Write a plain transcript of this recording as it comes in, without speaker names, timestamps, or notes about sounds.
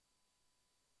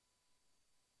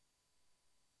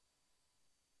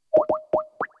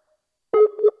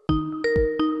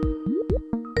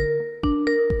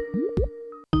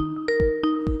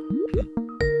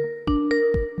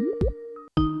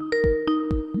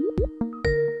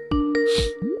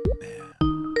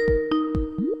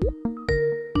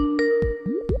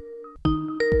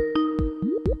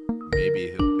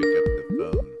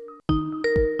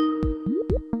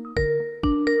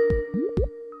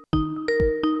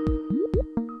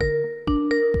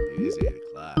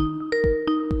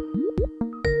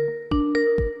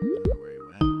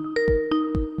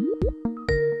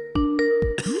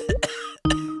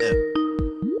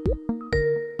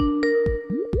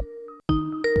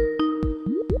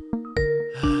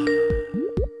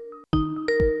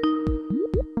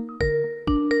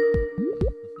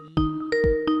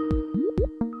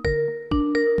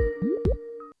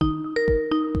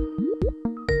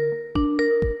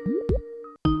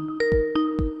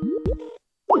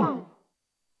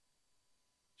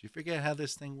forget how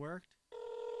this thing worked?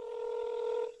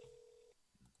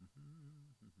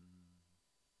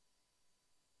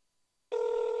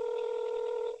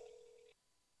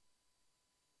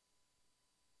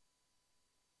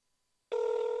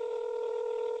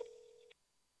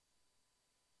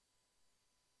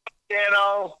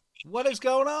 What is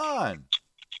going on?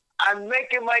 I'm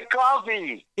making my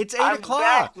coffee. It's 8 I'm o'clock.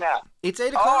 Back now. It's 8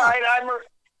 o'clock. All right,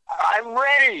 I'm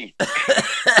ready.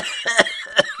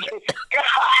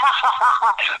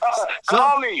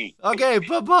 Call me. Okay,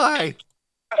 bye-bye.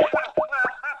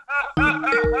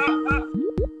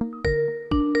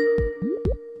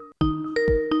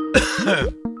 This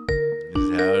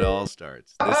is how it all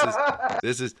starts.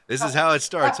 This is how it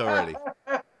starts already.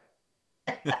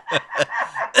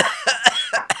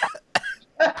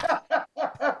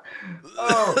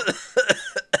 Oh.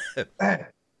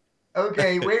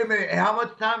 Okay, wait a minute. How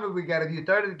much time have we got? Have you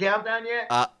started the countdown yet?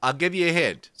 I'll give you a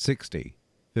hint. 60,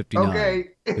 59, Okay.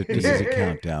 50 is a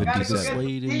countdown. Gotta go 57, get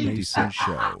Slade some and tea. Mason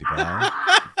Show. 5,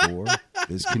 4,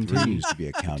 this continues to be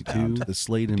a countdown to the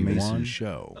Slade and Mason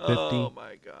Show. 50, Oh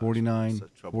my God. 49,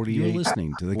 Such trouble. 48. You're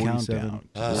listening to the 47, countdown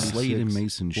to the Slade and 46,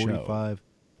 Mason Show. 45,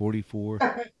 44,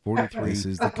 43. This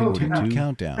is the continued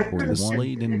countdown to the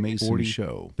Slade and Mason 40,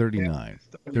 Show. 39,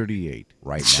 38.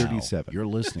 Right now, 37. You're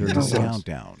listening to the 36,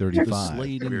 countdown. 35.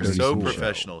 Slade and We're Mason so Show.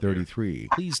 professional here. 33.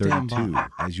 Please stand 32, by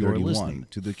as you are 31, listening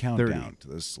to the countdown to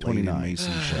the Slade and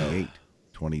Mason Show. 28,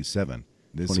 27.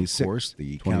 This 26, of course,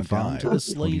 the countdown to the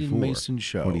Slade and Mason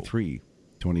Show. 23.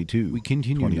 22. We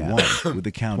continue 21 with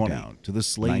the countdown to the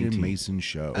Slade and Mason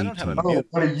Show. I don't have a 18, Oh,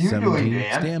 what are you 17, doing,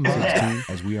 Dan? stand by 16,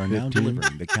 as we are now 15,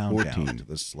 delivering the countdown 14, to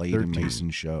the Slade 13, and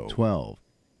Mason Show. 12,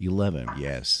 11,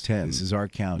 yes, 10. This is our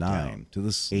countdown 9, to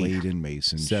the Slade 8, and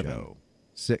Mason 7, Show.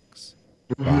 6,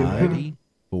 5, Ready?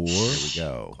 4, here we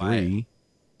go. Quiet. 3,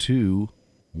 2,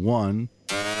 1.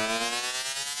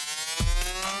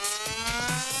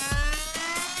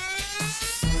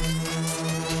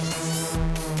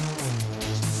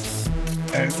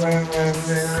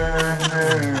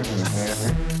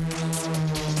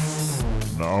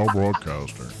 Now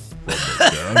broadcasting from the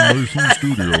Dan Mason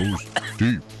Studios,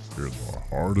 deep in the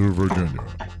heart of Virginia.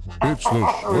 It's the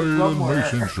Slade and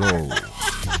Mason Show.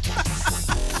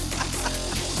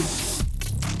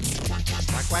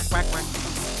 Quack, quack, quack, quack.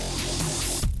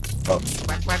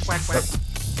 Quack, quack, quack,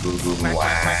 quack.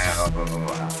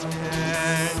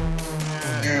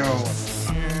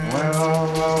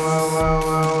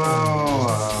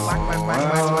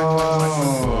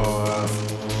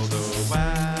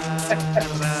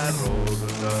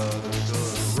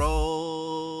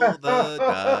 Roll the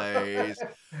dice.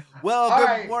 Well, All good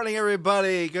right. morning,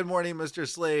 everybody. Good morning, Mr.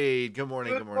 Slade. Good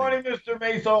morning. Good morning, Mr.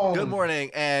 Mason. Good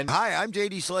morning. And Hi, I'm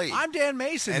JD Slade. I'm Dan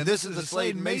Mason. And this is the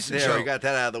Slade and Mason There, Show. we got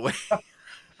that out of the way.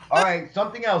 All right,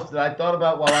 something else that I thought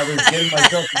about while I was getting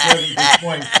myself together this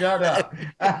morning. Shut up.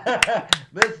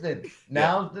 Listen,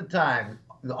 now's the time.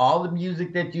 All the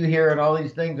music that you hear and all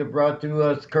these things are brought to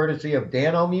us courtesy of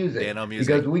Dano Music. Dano Music.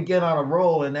 Because we get on a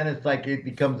roll and then it's like it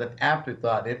becomes an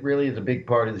afterthought. It really is a big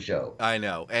part of the show. I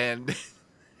know. And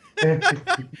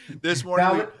this morning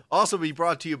Now, we also be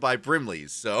brought to you by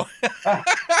Brimley's. So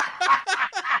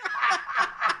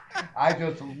I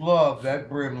just love that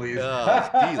Brimley's. it's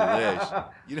delish.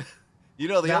 You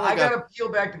know they Now, only I got got to peel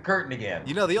back the curtain again.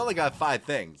 they only got 5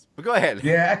 things. But go ahead.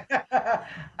 Yeah.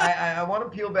 I want to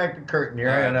peel back the curtain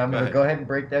here, All right, and I'm go going to ahead. go ahead and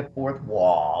break that fourth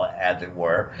wall, as it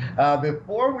were.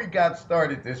 Before we got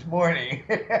started this morning,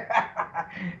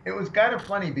 it was kind of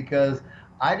funny because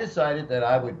I decided that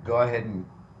I would go ahead and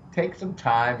take some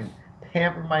time and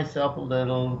pamper myself a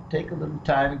little, take a little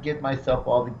time and get myself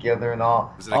all together and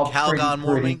all. Was it a all Calgon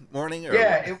pretty. morning? Or...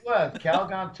 Yeah, it was.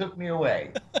 Calgon took me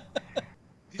away.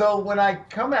 So when I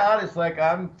come out, it's like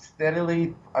I'm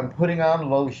putting on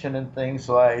lotion and things,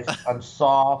 so I'm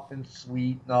soft and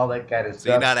sweet and all that kind of So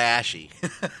stuff. you're not ashy.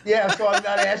 Yeah, so I'm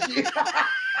not ashy.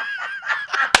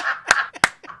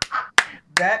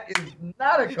 That is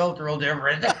not a cultural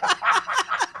difference.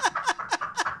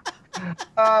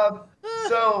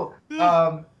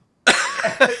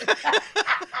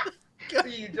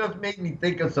 You just made me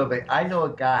think of something. I know a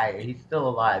guy, he's still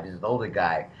alive, he's an older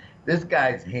guy. This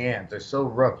guy's hands are so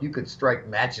rough, you could strike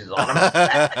matches on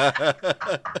him.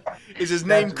 Is his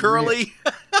name That's Curly?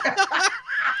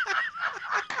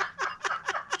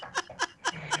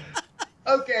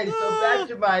 Okay, so back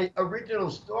to my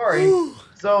original story.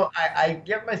 So I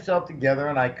get myself together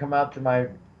and I come out to my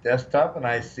desktop and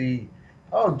I see,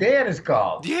 oh, Dan is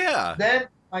called. Yeah. Then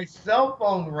my cell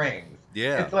phone rings.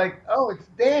 Yeah. It's like, oh, it's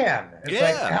Dan. It's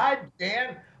like, Yeah. hi,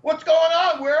 Dan. What's going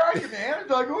on? Where are you, man? It's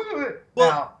like,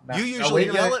 Well, you usually wait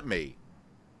a yell minute. at me.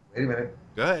 Wait a minute.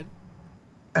 Go ahead.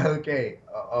 Okay,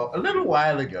 a little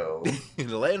while ago, In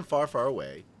a land far, far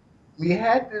away. we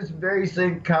had this very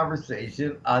same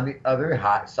conversation on the other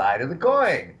hot side of the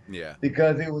coin. Yeah.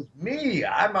 Because it was me.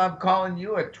 I'm calling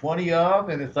you at 20 of,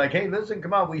 and it's like, hey, listen,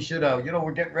 come on, we should,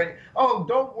 we're getting ready. Oh,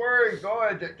 don't worry, go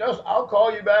ahead, I'll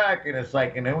call you back. And it's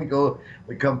like, and then we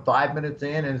come 5 minutes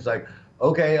in, and it's like,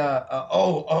 okay,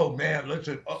 oh man,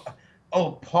 listen,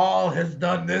 Paul has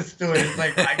done this to it. It's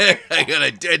like, I got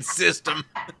a dead system.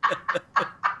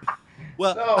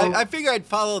 Well, So- I figure I'd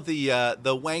follow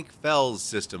the Wank Fells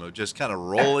system of just kind of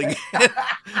rolling,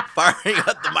 firing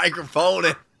up the microphone,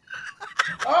 and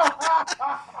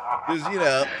because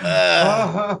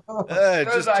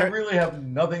because I really have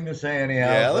nothing to say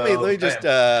anyhow. yeah. Let me so- just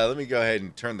let me go ahead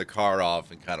and turn the car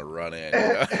off and kind of run in.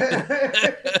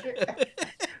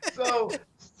 So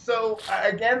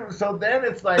then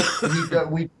it's like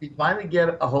we finally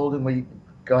get a hold and we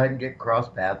go ahead and get cross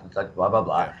paths and such, blah blah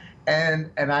blah. Yeah. And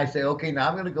I say, okay, now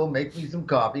I'm gonna go make me some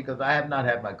coffee because I have not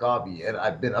had my coffee yet.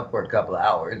 I've been up for a couple of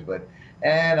hours,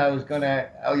 and I was gonna,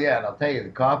 and I'll tell you, the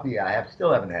coffee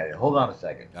still haven't had it. Hold on a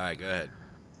second. All right, go ahead.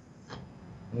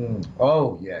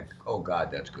 Oh yeah. Oh God,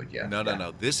 that's good. Yeah.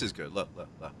 No. This is good. Look. The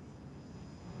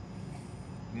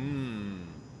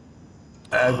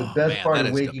best Man, part that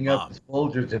of is waking the up bomb. is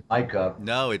Folgers in my cup.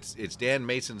 No, it's Dan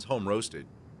Mason's home roasted.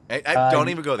 Don't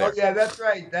even go there. Oh yeah, that's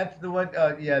right. That's the one.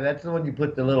 That's the one you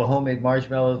put the little homemade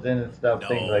marshmallows in and stuff,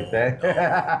 things like that.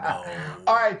 No.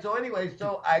 All right. So anyway,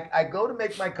 I go to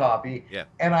make my coffee. Yeah.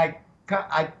 And I'm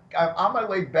on my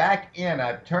way back in.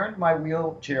 I've turned my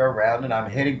wheelchair around and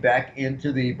I'm heading back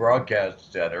into the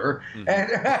broadcast center.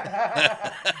 Mm-hmm.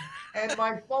 And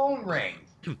my phone rings.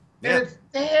 Yeah. And it's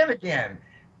Dan again.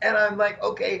 And I'm like,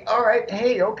 okay, all right,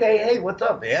 hey, what's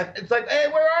up, man? It's like, hey,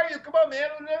 where are you? Come on, man.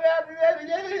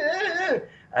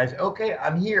 I said, okay,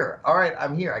 I'm here. All right,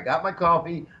 I'm here. I got my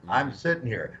coffee. I'm sitting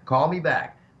here. Call me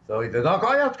back. So he says, I'll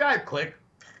call you on Skype. Click.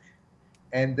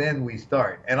 And then we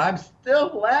start. And I'm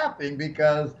still laughing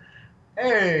because,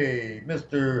 hey,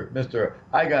 Mr.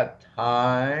 I got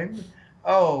time.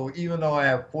 Oh, even though I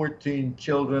have 14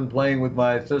 children playing with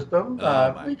my system,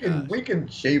 we can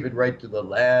shave it right to the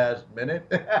last minute.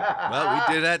 Well,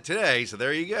 we did that today, so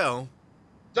there you go.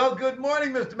 So good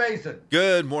morning, Mr. Mason.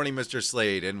 Good morning, Mr.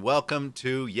 Slade, and welcome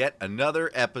to yet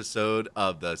another episode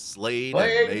of the Slade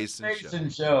and Mason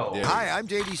Show. Yeah. Hi, I'm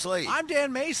JD Slade. I'm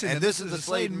Dan Mason, and this is the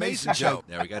Slade and Mason Show.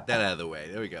 There, we got that out of the way.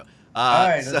 There we go. All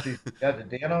right, let's see. Got the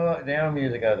Dano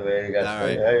music out of the way. You got All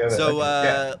right. So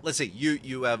let's see.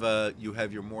 You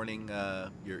have your morning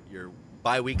your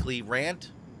biweekly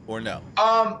rant or no?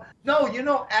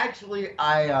 No. Actually,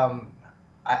 I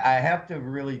have to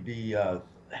really be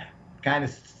kind of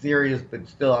serious, but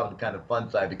still on the kind of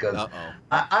fun side because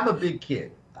I'm a big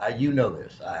kid. You know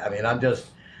this. I mean, I'm just.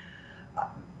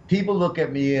 People look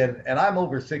at me, and I'm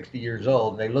over 60 years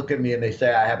old, and they look at me and they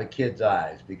say I have a kid's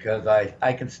eyes because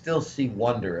I can still see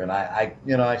wonder, and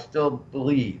I still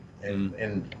believe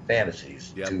in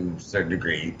fantasies to a certain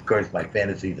degree. Of course, my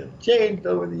fantasies have changed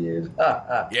over the years.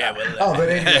 Yeah, well, but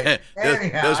anyway,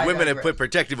 those women have put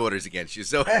protective orders against you,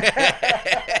 so. But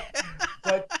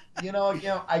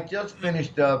I just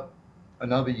finished up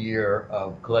another year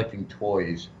of collecting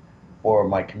toys for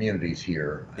my communities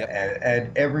here. Yep.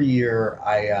 And every year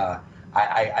I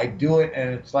do it, and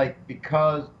it's like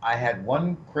because I had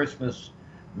one Christmas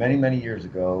many years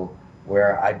ago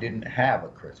where I didn't have a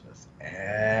Christmas,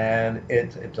 and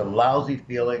it's a lousy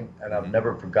feeling, and I've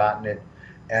never forgotten it,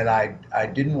 and I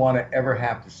didn't want to ever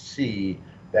have to see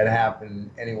that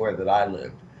happen anywhere that I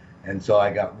lived. And so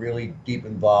I got really deep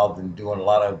involved in doing a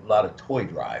lot of toy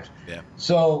drives. Yeah.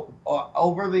 So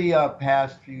over the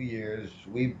past few years,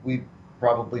 we've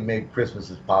probably made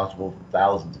Christmas as possible for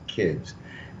thousands of kids,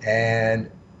 and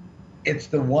it's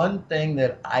the one thing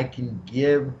that I can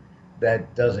give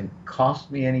that doesn't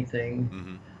cost me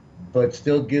anything, but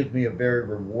still gives me a very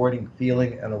rewarding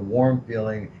feeling and a warm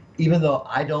feeling. Even though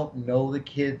I don't know the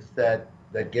kids that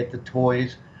get the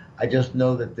toys. I just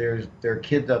know that there are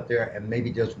kids out there, and maybe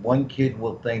just one kid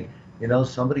will think,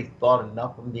 somebody thought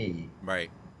enough of me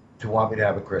to want me to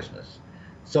have a Christmas.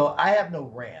 So I have no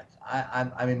rants.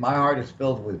 I mean, my heart is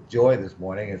filled with joy this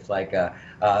morning. It's like,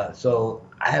 so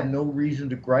I have no reason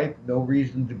to gripe, no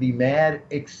reason to be mad,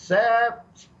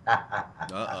 except.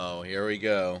 Here we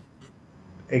go.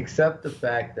 Except the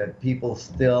fact that people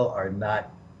still are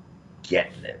not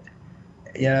getting it.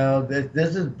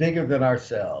 This is bigger than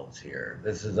ourselves here.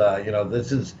 This is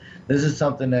this is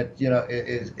something that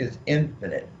is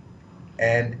infinite,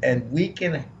 and we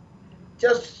can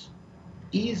just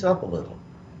ease up a little.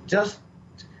 Just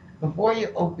before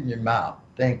you open your mouth,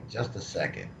 think just a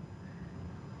second,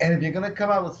 And if you're going to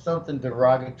come out with something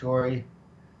derogatory,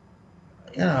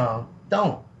 don't.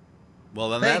 Well,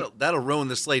 then that'll ruin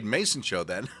the Slade and Mason show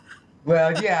then.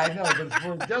 Well, yeah, I know,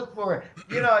 but just for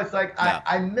it's like No.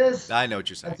 I miss. I know what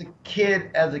you're saying.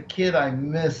 As a kid, I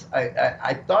miss.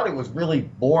 I thought it was really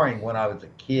boring when I was a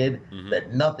kid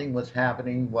that nothing was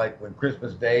happening, like when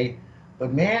Christmas Day.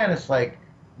 But man, it's like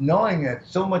knowing that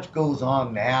so much goes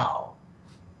on now.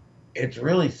 It's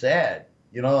really sad.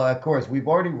 Of course, we've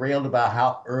already railed about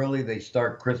how early they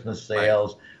start Christmas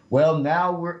sales. Right. Well,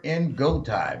 now we're in go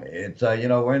time. It's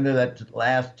we're into that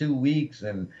last 2 weeks,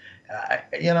 and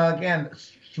again,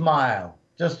 smile,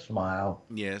 just smile.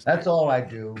 Yes, that's all I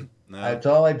do. No. That's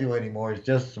all I do anymore is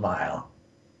just smile.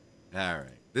 All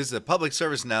right. This is a public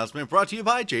service announcement brought to you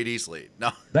by J.D. Slade.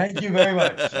 No, thank you very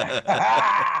much.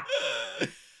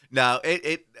 Now,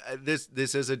 this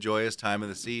is a joyous time of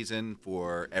the season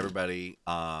for everybody.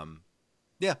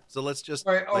 Yeah, so let's just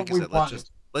like I said,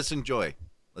 let's enjoy.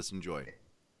 Let's enjoy.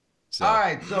 So. All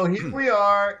right, so here we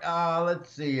are. Let's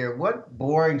see here. What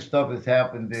boring stuff has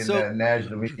happened in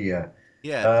national media?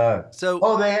 Yeah.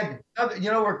 They had.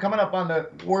 We're coming up on the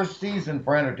worst season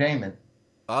for entertainment.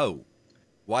 Oh,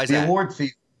 why is the that? The award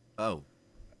season. Oh.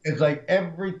 It's like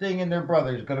everything and their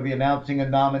brother is going to be announcing a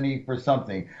nominee for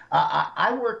something.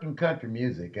 I work in country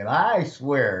music, and I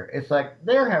swear it's like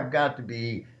there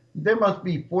must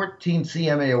be 14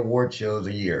 CMA award shows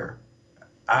a year.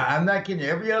 I'm not kidding you.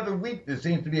 Every other week, there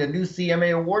seems to be a new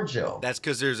CMA award show. That's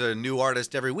because there's a new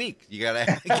artist every week. You gotta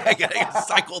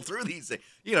cycle through these things.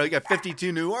 You got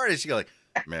 52 new artists. You go like,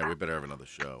 man, we better have another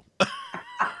show.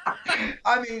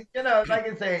 I mean, like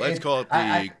I say, let's call it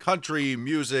the country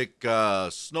music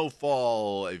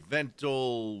snowfall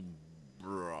evental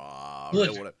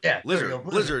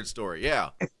Blizzard story. Yeah.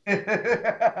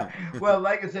 Well,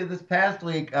 like I said, this past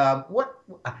week, what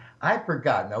I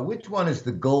forgot now. Which one is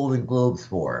the Golden Globes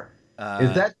for?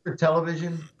 Is that for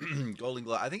television? Golden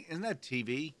Globe. I think isn't that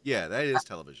TV? Yeah, that is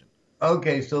television.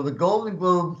 Okay, so the Golden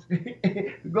Globes,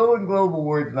 the Golden Globe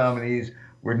Awards nominees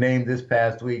were named this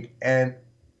past week, and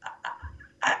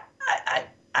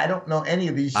I don't know any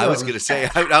of these shows. I was going to say,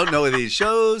 I don't know any of these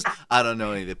shows. I don't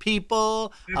know any of the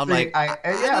people. I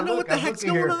don't know what the heck's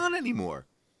going on anymore.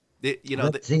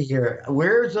 Let's see here.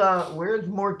 Where's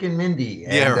Mork and Mindy?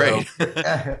 Yeah, right.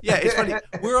 Yeah, it's funny.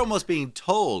 We're almost being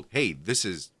told, hey, this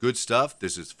is good stuff.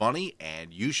 This is funny,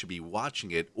 and you should be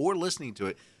watching it or listening to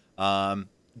it.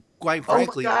 Quite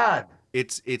frankly, oh my God.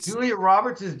 It's Julia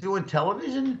Roberts is doing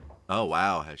television? Oh,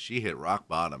 wow. Has she hit rock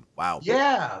bottom? Wow.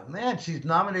 Yeah, man. She's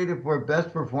nominated for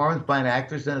Best Performance by an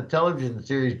Actress in a Television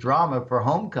Series Drama for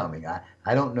Homecoming.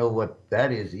 I don't know what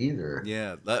that is either.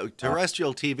 Yeah.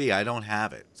 Terrestrial TV, I don't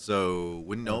have it. So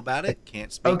wouldn't know about it.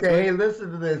 Can't speak to it. Okay, listen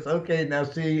to this. Okay, now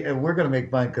see, and we're going to make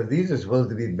fun because these are supposed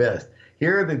to be best.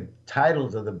 Here are the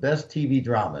titles of the best TV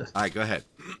dramas. All right, go ahead.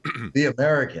 The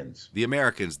Americans. The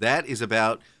Americans. That is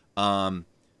about...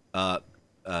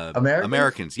 Americans?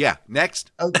 Americans, yeah.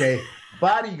 Next. Okay.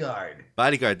 Bodyguard.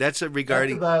 Bodyguard. That's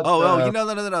regarding. That's about,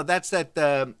 no. That's that.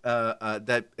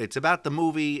 That it's about the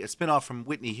movie, a spinoff from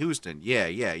Whitney Houston.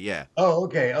 Yeah. Oh,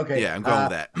 okay. Yeah, I'm going with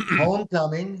that.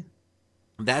 Homecoming.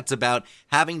 That's about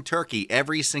having turkey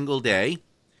every single day.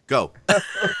 Go.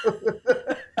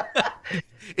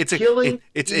 It's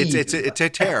a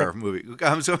terror movie.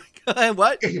 I'm sorry.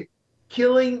 What?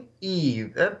 Killing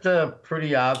Eve. That's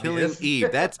pretty obvious. Killing Eve.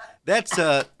 It's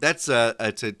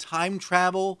a time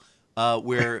travel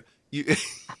where you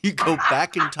go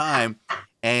back in time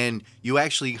and you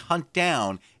actually hunt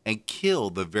down and kill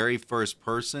the very first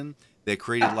person that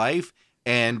created life.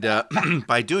 And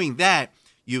by doing that,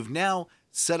 you've now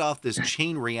set off this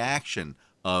chain reaction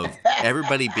of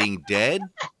everybody being dead,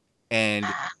 and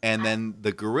then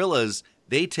the gorillas,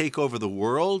 they take over the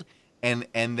world. And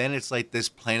then it's like this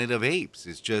Planet of Apes.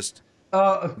 It's just,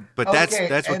 but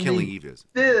that's what Killing Eve is.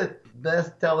 The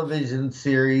best television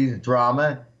series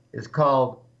drama is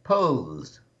called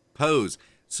Pose. Pose.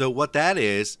 So what that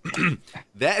is,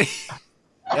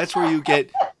 that's where you get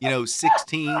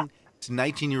 16 to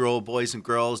 19-year-old boys and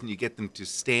girls, and you get them to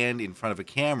stand in front of a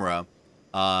camera,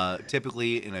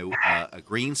 typically in a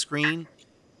green screen,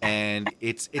 and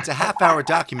it's a half-hour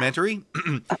documentary,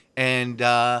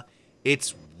 and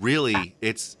it's really,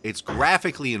 it's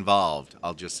graphically involved.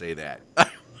 I'll just say that.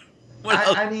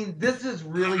 I mean, this is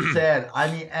really sad.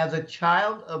 I mean, as a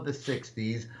child of the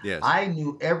 60s, yes. I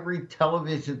knew every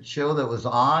television show that was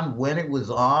on, when it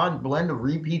was on, when the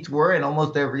repeats were, and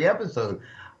almost every episode.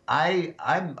 I'm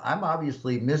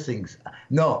obviously missing.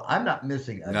 No, I'm not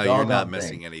missing. No, you're not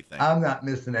missing anything. I'm not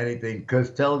missing anything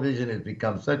because television has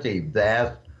become such a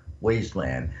vast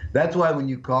wasteland. That's why when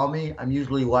you call me, I'm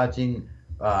usually watching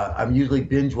I'm usually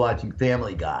binge watching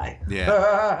Family Guy.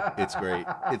 Yeah, it's great.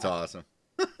 It's awesome.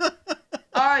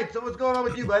 All right, so what's going on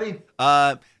with you, buddy?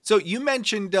 So you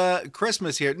mentioned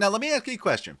Christmas here. Now, let me ask you a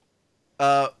question.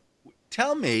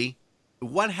 Tell me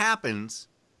what happens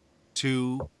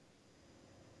to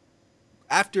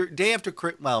day after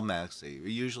Christmas. Well, let's see.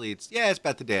 Usually it's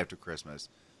about the day after Christmas.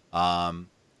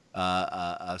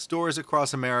 Stores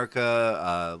across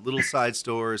America, little side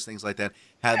stores, things like that,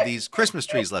 have these Christmas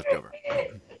trees left over.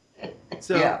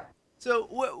 So, Yeah. So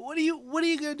what are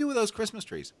you gonna do with those Christmas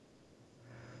trees?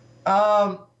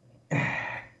 They're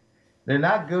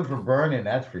not good for burning,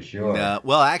 that's for sure. No,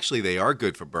 well, actually, they are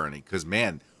good for burning because,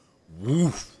 man,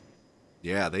 woof,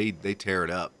 yeah, they tear it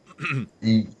up.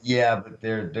 Yeah, but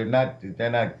they're not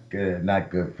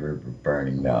good for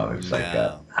burning. No, it's like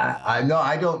I know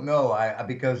I don't know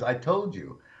because I told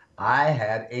you I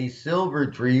had a silver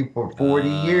tree for 40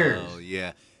 years. Oh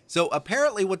yeah. So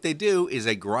apparently, what they do is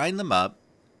they grind them up.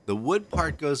 The wood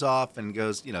part goes off and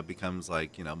becomes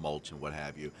like mulch and what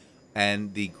have you.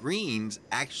 And the greens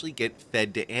actually get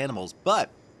fed to animals. But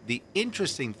the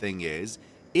interesting thing is,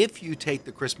 if you take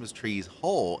the Christmas trees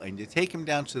whole and you take them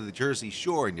down to the Jersey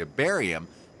Shore and you bury them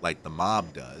like the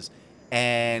mob does,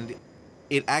 and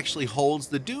it actually holds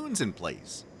the dunes in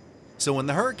place. So when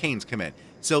the hurricanes come in.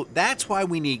 So that's why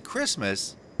we need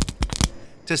Christmas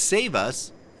to save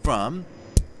us from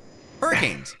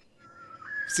hurricanes.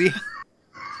 See how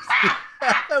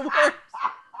that works?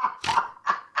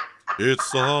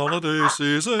 It's the holiday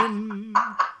season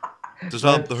to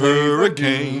stop the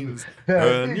hurricanes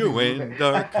and your wind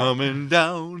are coming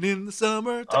down in the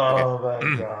summer. Oh my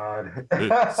God!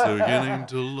 It's beginning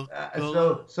to look.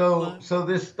 So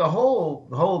the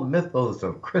whole mythos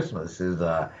of Christmas is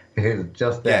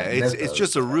just that. Yeah, it's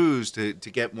just a ruse to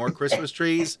get more Christmas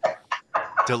trees,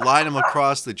 to line them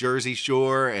across the Jersey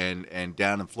Shore and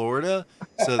down in Florida,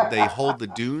 so that they hold the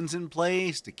dunes in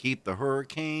place to keep the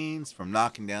hurricanes from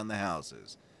knocking down the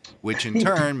houses, which in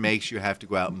turn makes you have to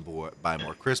go out and buy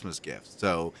more Christmas gifts.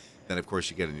 So then, of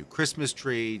course, you get a new Christmas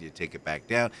tree, you take it back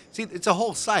down. See, it's a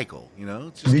whole cycle,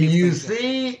 It just you keeps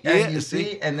see? Yeah, And you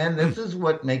see? And then this is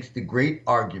what makes the great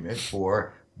argument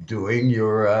for doing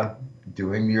your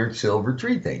silver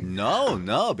tree thing.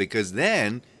 No, because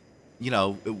then,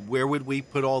 where would we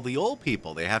put all the old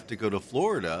people? They have to go to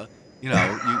Florida.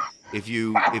 If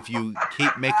you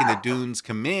keep making the dunes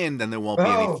come in, then there won't be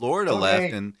any Florida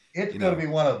left, and it's going to be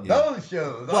one of those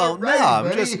shows. Well, All right,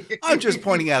 I'm just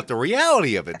pointing out the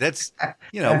reality of it. That's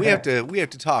we have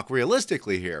to talk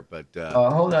realistically here. But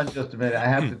hold on just a minute. I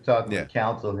have to talk to the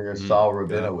counsel here, Saul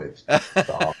Rabinowitz.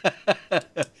 Saul.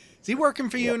 Is he working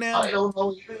for you now? I don't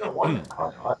know. It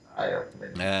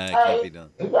can't be done.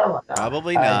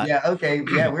 Probably not. Yeah. Okay.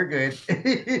 Yeah, we're good.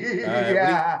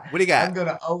 Right, what do you got? I'm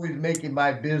gonna always make it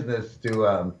my business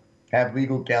to have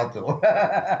legal counsel.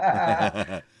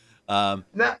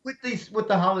 Not with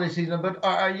the holiday season, but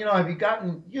have you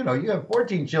gotten? You have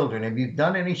 14 children. Have you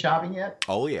done any shopping yet?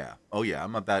 Oh yeah.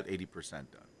 I'm about 80% done.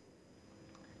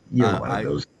 You're one of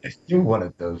those. You're one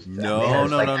of those. No.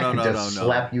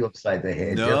 Slap you upside the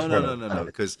head. No.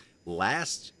 Because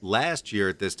last year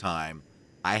at this time,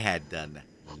 I had done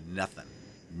nothing,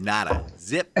 nada,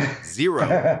 zip,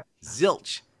 zero,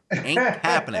 zilch, ain't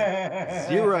happening,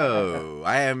 zero.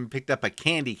 I haven't picked up a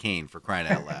candy cane for crying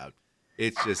out loud.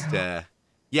 It's just, yeah.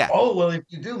 Oh well, if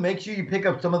you do, make sure you pick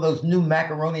up some of those new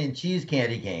macaroni and cheese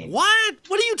candy canes. What?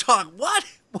 What are you talking? What?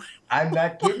 I'm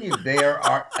not kidding you. They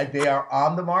are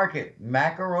on the market.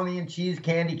 Macaroni and cheese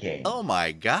candy cane. Oh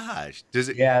my gosh! Does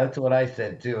it? Yeah, that's what I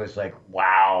said too. It's like,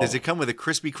 wow. Does it come with a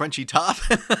crispy, crunchy top?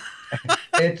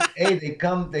 They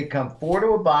come 4 to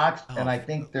a box, and I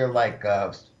think they're like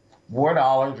 $4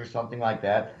 or something like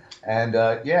that. And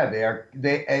they are.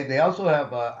 They also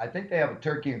have. I think they have a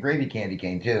turkey and gravy candy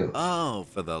cane too. Oh,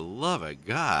 for the love of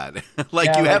God!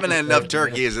 You haven't had enough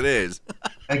turkey as it is.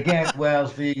 Again, well,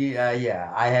 see,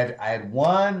 I had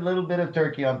one little bit of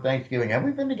turkey on Thanksgiving. Have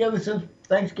we been together since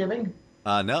Thanksgiving?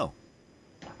 No.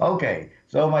 Okay,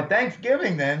 so my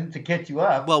Thanksgiving then, to catch you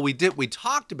up. Well, we did. We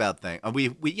talked about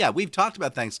we've talked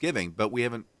about Thanksgiving, but we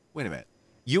haven't. Wait a minute.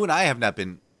 You and I have not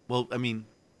been. Well, I mean,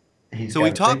 so we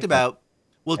talked about.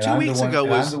 Well, 2 weeks ago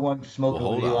was. I'm the one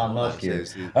smoking with Elon Musk here.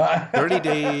 30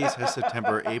 days,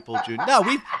 September, April, June. No,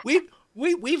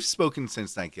 we've spoken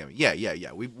since Thanksgiving.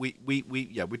 Yeah. We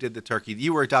did the turkey.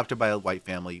 You were adopted by a white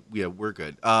family. Yeah, we're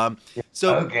good. Okay.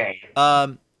 So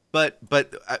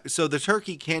the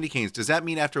turkey candy canes. Does that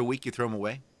mean after a week you throw them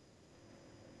away?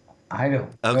 I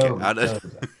don't. Okay. Know,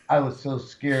 I was so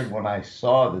scared when I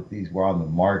saw that these were on the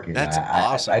market. That's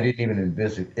awesome. I didn't even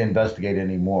investigate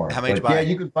anymore. How many did But you yeah, buy?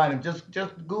 you can find them.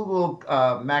 Just Google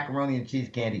macaroni and cheese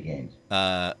candy canes.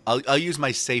 I'll use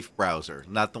my safe browser,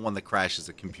 not the one that crashes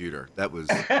the computer. That was.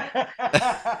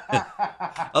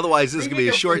 Otherwise, this is gonna be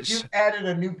a short. You've added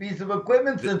a new piece of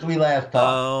equipment since we last talked.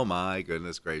 Oh my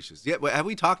goodness gracious! Yeah, have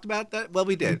we talked about that? Well,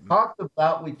 we did. We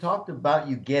talked about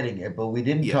you getting it, but we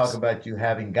didn't talk about you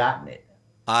having gotten it.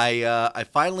 I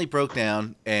finally broke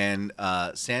down, and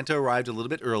Santa arrived a little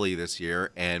bit early this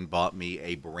year and bought me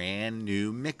a brand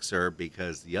new mixer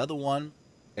because the other one,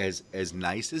 as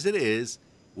nice as it is,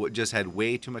 just had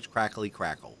way too much crackly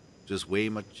crackle. Just way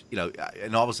much,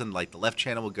 and all of a sudden, like the left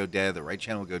channel would go dead, the right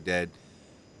channel would go dead.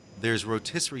 There's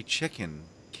rotisserie chicken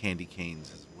candy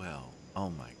canes as well. Oh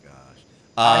my gosh!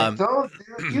 I told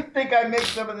you think I make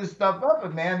some of this stuff up,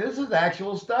 but man, this is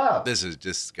actual stuff. This is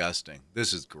disgusting.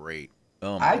 This is great.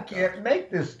 Oh my I can't make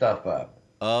this stuff up.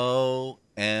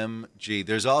 OMG.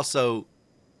 There's also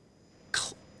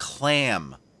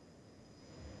clam,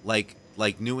 like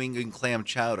New England clam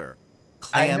chowder,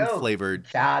 clam flavored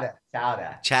chowder.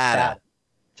 Gosh,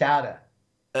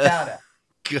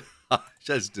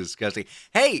 that's disgusting.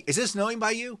 Hey, is this snowing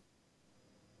by you?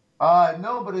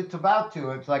 No, but it's about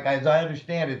to. It's like, as I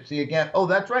understand it. See again. Oh,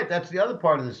 that's right. That's the other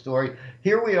part of the story.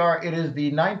 Here we are. It is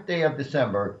the 9th day of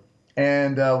December,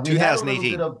 and we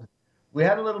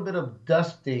had a little bit of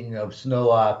dusting of snow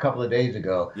a couple of days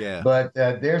ago. Yeah. But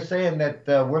they're saying that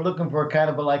we're looking for kind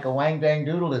of like a wang dang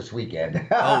doodle this weekend.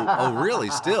 oh, really?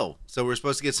 Still? So we're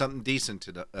supposed to get something decent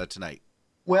tonight.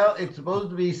 Well, it's supposed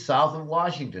to be south of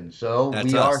Washington, so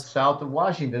That's we us. are south of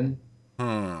Washington.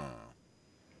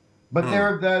 But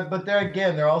they're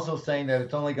again, they're also saying that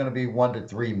it's only going to be 1 to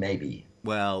 3, maybe.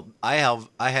 Well, I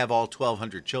have all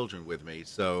 1,200 children with me,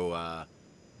 so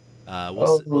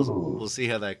we'll see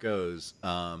how that goes.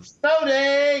 Snow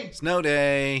day. Snow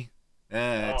day.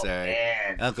 That's all right.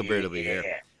 Man. Uncle Bert will be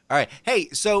here. All right. Hey,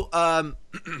 so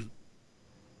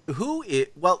who is?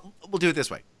 Well, we'll do it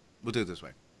this way.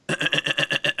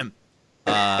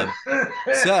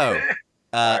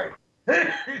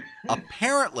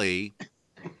 Apparently,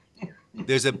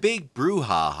 there's a big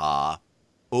brouhaha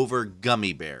over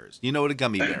gummy bears. You know what a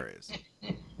gummy bear is?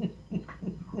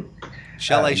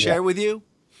 Shall I share with you?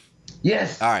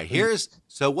 Yes. All right.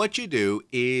 So what you do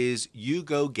is you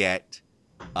go get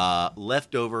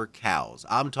leftover cows.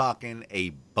 I'm talking a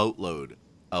boatload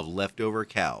of leftover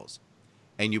cows.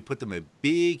 And you put them in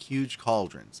big, huge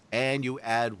cauldrons. And you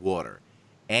add water.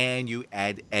 And you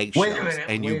add eggshells.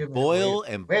 And you boil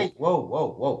and boil. Wait,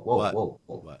 whoa.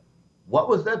 What? What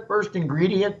was that first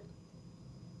ingredient?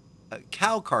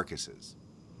 Cow carcasses.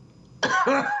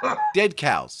 Dead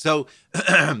cows. So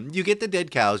you get the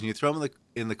dead cows and you throw them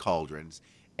in the cauldrons.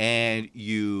 And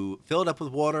you fill it up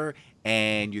with water.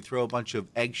 And you throw a bunch of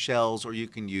eggshells. Or you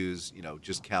can use,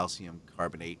 just calcium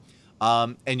carbonate.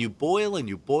 And you boil and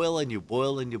you boil and you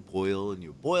boil and you boil and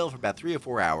you boil for about 3 or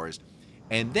 4 hours.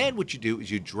 And then what you do is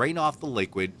you drain off the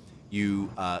liquid.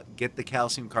 You get the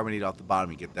calcium carbonate off the bottom.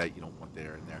 You get that. You don't want that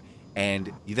in there.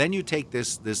 And then you take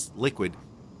this liquid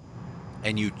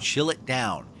and you chill it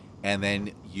down. And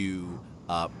then you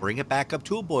bring it back up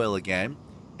to a boil again.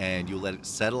 And you let it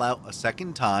settle out a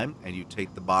second time. And you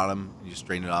take the bottom and you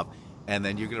strain it off. And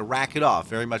then you're going to rack it off,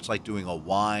 very much like doing a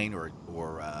wine or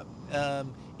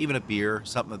even a beer,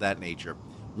 something of that nature.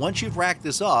 Once you've racked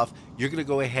this off, you're going to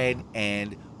go ahead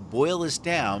and boil this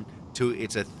down to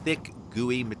it's a thick,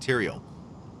 gooey material.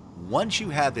 Once you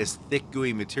have this thick,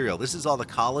 gooey material, this is all the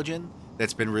collagen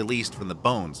that's been released from the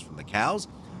bones from the cows.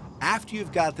 After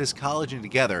you've got this collagen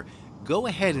together, go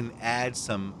ahead and add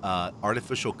some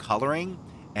artificial coloring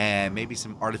and maybe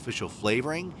some artificial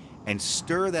flavoring and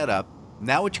stir that up.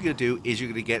 Now what you're going to do is you're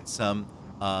going to get some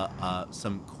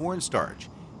cornstarch.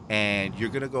 And you're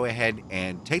going to go ahead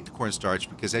and take the cornstarch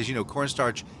because, as you know,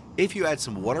 cornstarch, if you add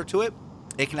some water to it,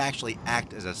 it can actually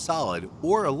act as a solid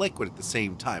or a liquid at the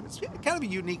same time. It's kind of a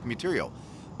unique material.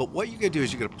 But what you're going to do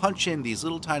is you're going to punch in these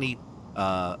little tiny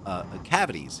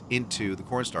cavities into the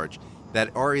cornstarch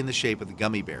that are in the shape of the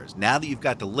gummy bears. Now that you've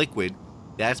got the liquid,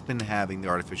 that's been having the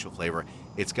artificial flavor.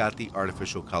 It's got the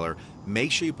artificial color.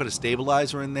 Make sure you put a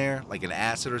stabilizer in there, like an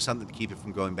acid or something to keep it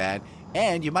from going bad.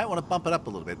 And you might want to bump it up a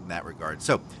little bit in that regard.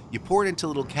 So you pour it into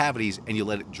little cavities and you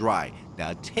let it dry.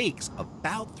 Now it takes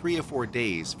about 3 or 4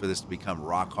 days for this to become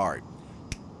rock hard.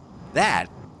 That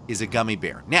is a gummy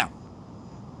bear. Now,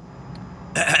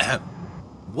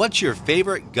 what's your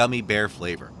favorite gummy bear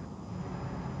flavor?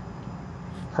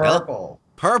 Purple.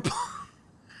 Purple.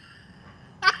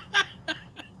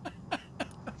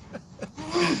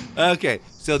 Okay,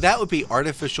 So that would be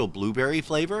artificial blueberry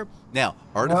flavor. Now,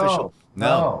 artificial.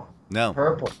 No.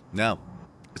 Purple. No.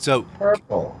 So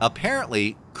Purple.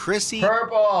 apparently, Chrissy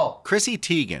Purple.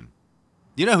 Teigen.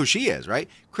 You know who she is, right?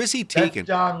 Chrissy Teigen. That's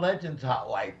John Legend's hot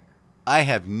wife. I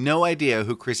have no idea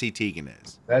who Chrissy Teigen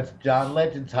is. That's John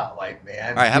Legend's hot wife,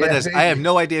 man. All right, how about this? baby. I have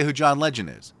no idea who John Legend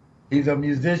is. He's a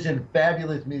musician,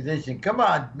 fabulous musician. Come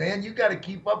on, man, you got to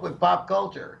keep up with pop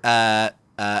culture.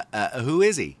 Who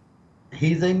is he?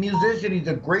 He's a musician. He's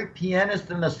a great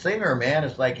pianist and a singer, man.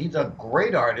 It's like he's a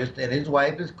great artist, and his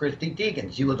wife is Chrissy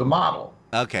Teigen. She was a model.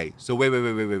 Okay, so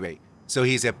wait. So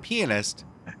he's a pianist,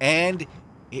 and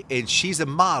she's a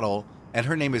model, and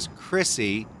her name is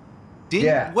Chrissy.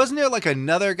 Wasn't there like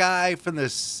another guy from the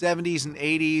 70s and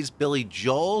 80s, Billy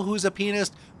Joel, who's a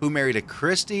pianist, who married a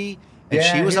Christy, and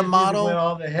she was a model? Went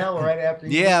all to hell right after.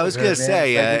 Yeah, I was gonna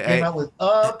say. Like came out with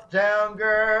Uptown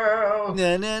Girl.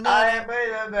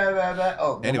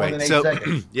 Anyway,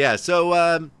 so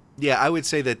I would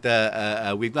say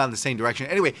that we've gone the same direction.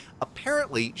 Anyway,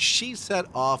 apparently she set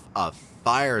off a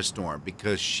firestorm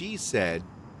because she said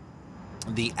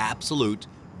the absolute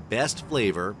best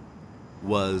flavor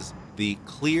was the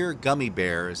clear gummy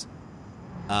bears,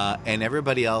 and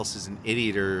everybody else is an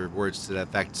idiot or words to that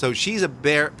effect. So she's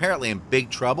apparently in big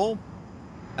trouble,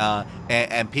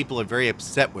 and people are very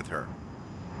upset with her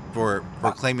for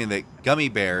claiming that gummy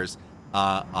bears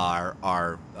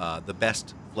are the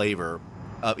best flavor,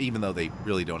 even though they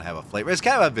really don't have a flavor. It's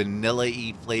kind of a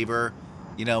vanilla-y flavor,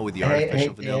 with the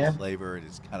artificial vanilla flavor, and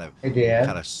it's kind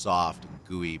of soft and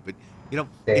gooey, but.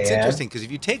 It's interesting because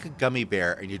if you take a gummy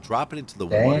bear and you drop it into the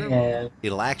water,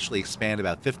 it'll actually expand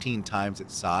about 15 times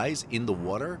its size in the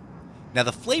water. Now,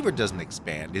 the flavor doesn't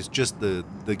expand. It's just the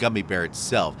gummy bear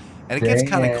itself. And it gets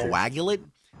kind of coagulate.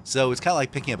 So it's kind of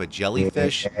like picking up a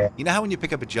jellyfish. You know how when you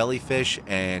pick up a jellyfish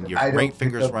and your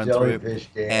fingers run through it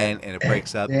and it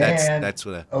breaks up? That's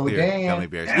what a clear gummy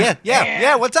bear is.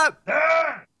 Yeah. What's up?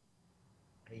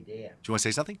 Hey, Dan. Do you want to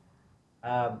say something?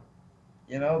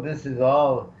 This is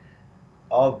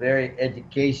all very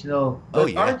educational.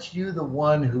 But aren't you the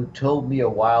one who told me a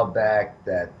while back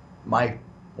that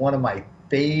one of my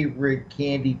favorite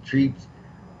candy treats,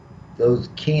 those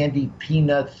candy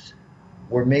peanuts,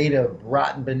 were made of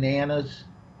rotten bananas?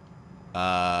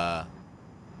 I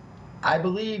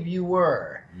believe you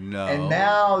were. No. And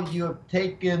now you have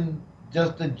taken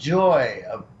just the joy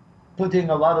of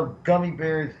putting a lot of gummy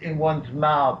bears in one's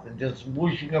mouth and just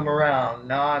whooshing them around.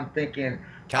 Now I'm thinking,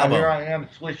 here I am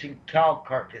swishing cow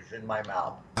carcass in my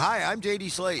mouth. Hi, I'm J.D.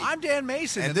 Slade. I'm Dan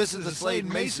Mason. And this is the Slade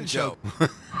and Mason Show.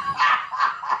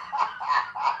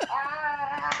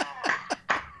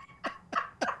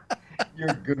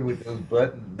 You're good with those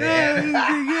buttons,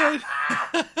 man.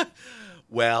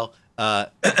 Well,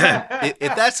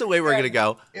 if that's the way we're going to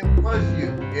go. It was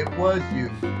you.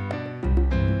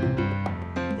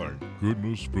 Thank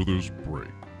goodness for this break.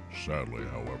 Sadly,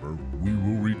 however, we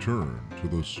will return to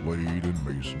the Slade and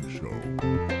Mason Show.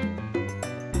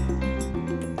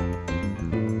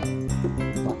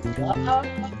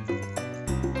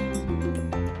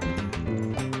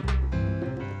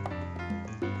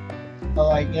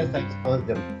 Oh, I guess I'm supposed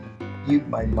to mute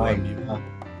my mic.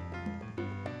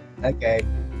 Okay.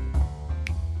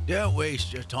 Don't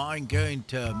waste your time going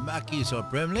to Mackey's or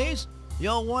Brimley's.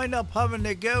 You'll wind up having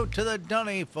to go to the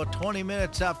dunny for 20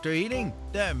 minutes after eating.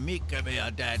 The meat can be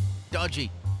a dead dodgy.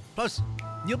 Plus,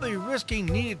 you'll be risking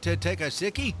needing to take a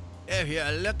sickie. If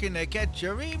you're looking to get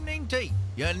your evening tea,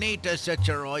 you need to set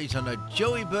your eyes on a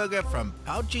Joey Burger from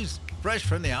Pouchies, fresh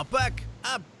from the Outback.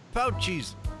 At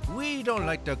Pouchies, we don't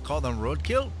like to call them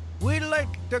roadkill. We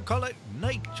like to call it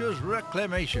nature's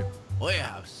reclamation. We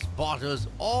have spotters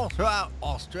all throughout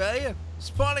Australia,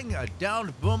 spotting a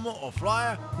downed boomer or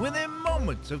flyer within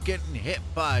moments of getting hit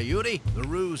by a yuri. The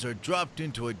roos are dropped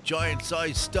into a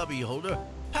giant-sized stubby holder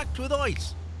packed with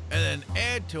ice and then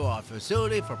aired to our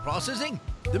facility for processing.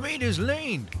 The meat is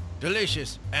lean,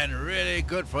 delicious, and really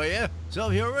good for you. So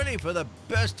if you're ready for the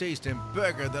best tasting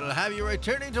burger that'll have you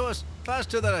returning to us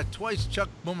faster than a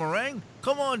twice-chucked boomerang,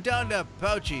 come on down to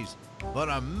Pouchies for an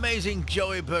amazing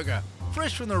Joey Burger.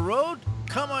 Fresh from the road?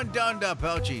 Come on down to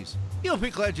Pouchies. You'll be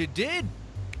glad you did.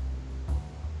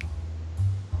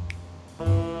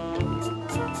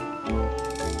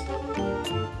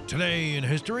 Today in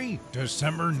history,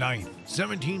 December 9th,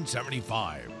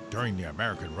 1775. During the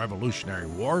American Revolutionary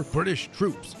War, British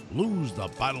troops lose the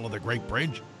Battle of the Great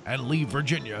Bridge and leave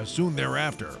Virginia soon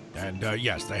thereafter. And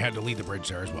yes, they had to leave the bridge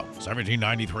there as well.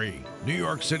 1793. New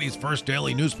York City's first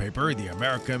daily newspaper, the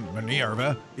American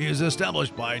Minerva, is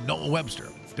established by Noah Webster.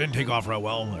 Didn't take off real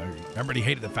well. Everybody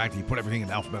hated the fact he put everything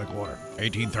in alphabetical order.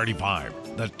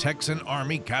 1835. The Texan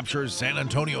Army captures San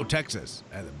Antonio, Texas,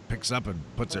 and then picks up and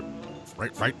puts it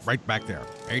right back there.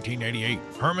 1888.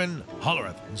 Herman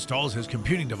Hollerith installs his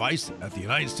computing device at the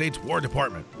United States War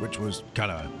Department, which was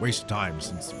kind of a waste of time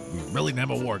since we really didn't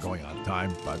have a war going on at the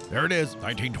time, but there it is.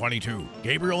 1922.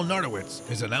 Gabriel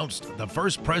Nartowicz is announced the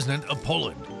first president of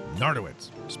Poland. Nartowicz.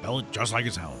 Spell it just like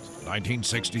it sounds.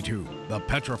 1962. The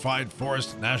Petrified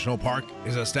Forest National Park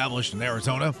is established in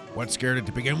Arizona. What scared it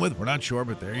to begin with? We're not sure,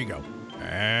 but there you go.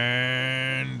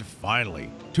 And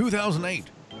finally, 2008.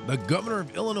 The governor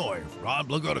of Illinois, Rod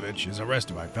Blagojevich, is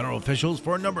arrested by federal officials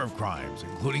for a number of crimes,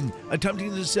 including attempting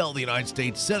to sell the United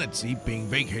States Senate seat being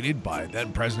vacated by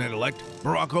then-President-elect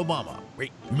Barack Obama.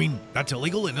 Wait, you mean that's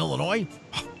illegal in Illinois?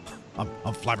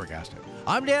 I'm flabbergasted.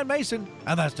 I'm Dan Mason,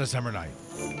 and that's December 9th.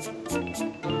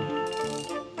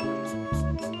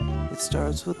 It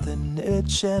starts with an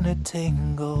itch and a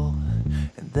tingle,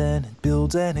 and then it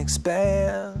builds and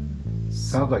expands.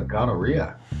 Sounds like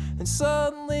gonorrhea. And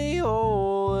suddenly,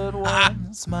 all at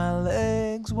once, my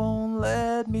legs won't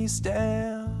let me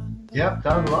stand. Yep,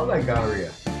 sounds a lot like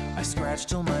gonorrhea. I scratch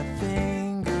till my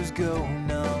fingers go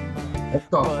numb. That's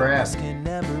called but crab. my skin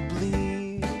never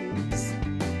bleeds.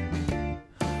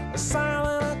 A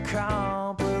silent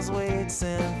accomplice waits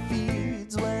and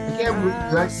feeds when You can't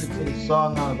believe you actually put a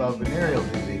song on about venereal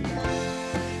disease.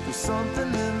 there's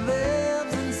something that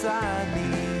lives inside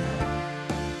me.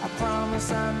 I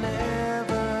promise I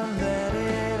never let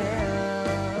it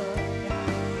end.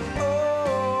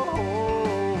 Oh,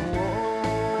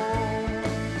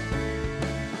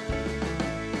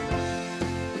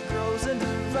 it grows and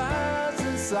divides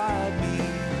inside me.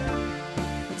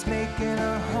 It's making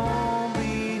a home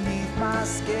beneath my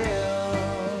skin.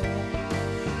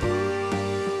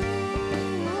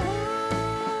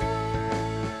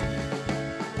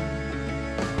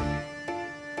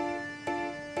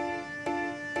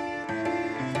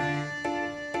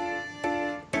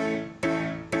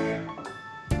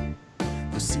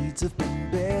 Seeds have been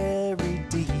buried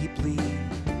deeply.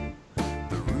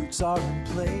 The roots are in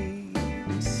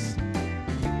place.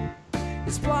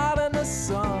 It's blotting the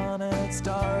sun and it's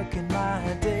dark in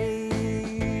my days.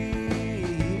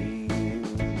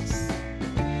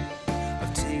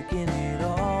 I've taken it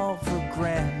all for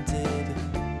granted,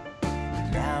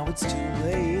 but now it's too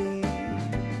late.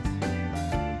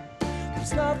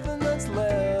 There's nothing that's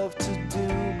left to do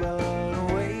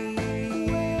but wait.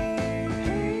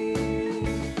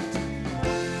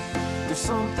 There's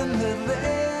something that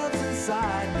lives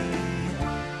inside me.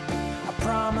 I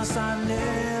promise I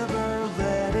never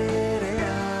let it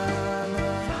end.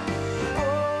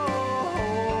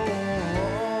 Oh,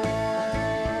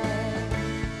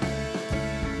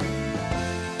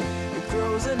 it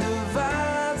grows and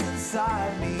divides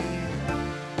inside me.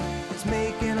 It's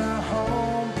making a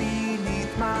home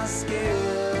beneath my skin.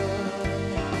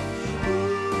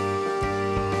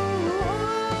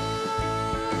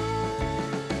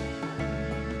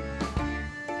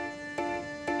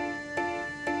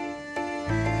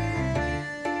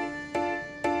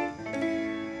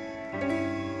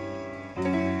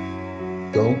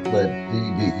 Don't let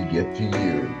DD get to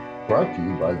you. Brought to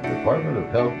you by the Department of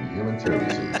Health and Human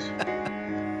Services.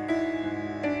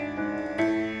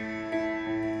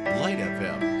 Light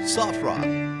FM, soft rock,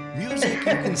 music you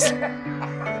can.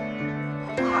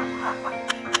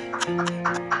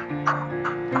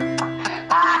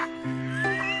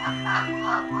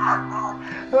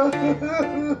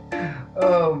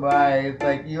 Oh my, it's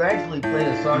like you actually played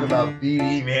a song about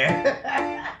BD, man.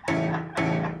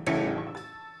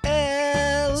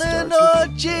 Eleanor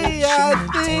G, I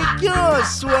think you're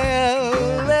swell.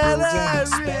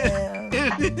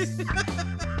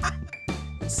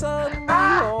 Suddenly,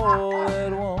 all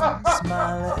at once,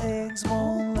 my legs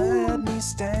won't let me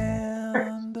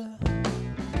stand.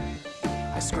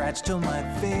 I scratch till my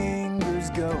fingers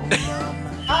go numb,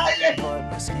 but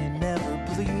my skin never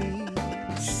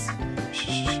bleeds.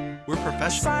 We're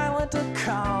professional. Silent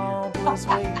accomplice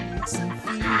waits and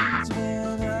feeds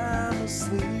when I'm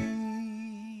asleep.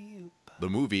 The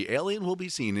movie Alien will be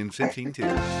seen in 15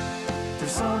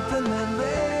 There's something that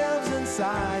lives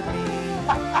inside me.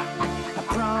 I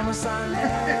promise I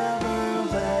never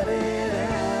let it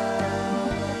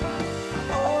end.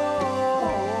 Oh,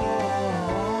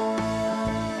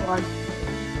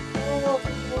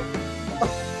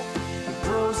 it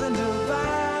grows and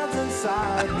divides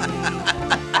inside me.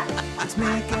 It's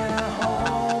making a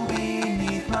home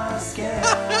beneath my skin.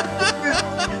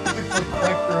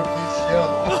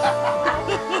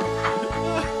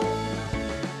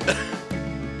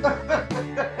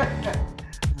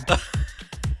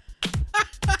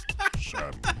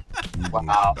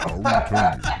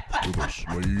 continue with the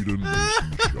Slade and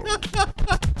Mason Show.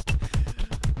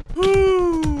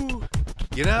 Woo!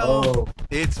 You know, Oh.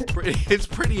 it's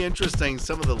pretty interesting.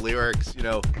 Some of the lyrics, you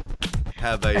know,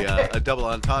 have a double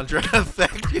entendre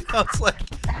effect. You know, it's like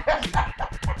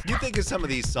you think of some of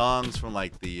these songs from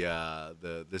like the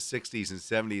 60s and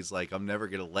 70s, like "I'm Never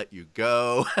Gonna Let You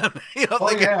Go." You know,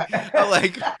 I'm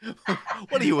like,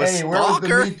 what are you, a Hey, where was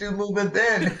stalker? the Me Too movement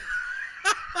then?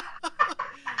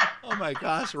 Oh my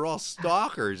gosh, we're all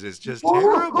stalkers. It's just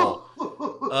terrible.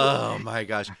 Oh my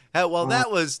gosh. Well, that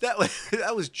was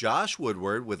Josh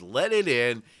Woodward with "Let It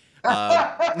In,"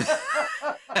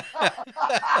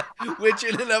 which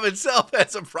in and of itself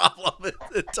has a problem with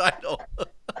the title.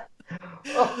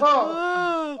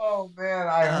 Oh man,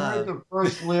 I heard the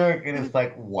first lyric and it's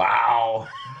like, wow.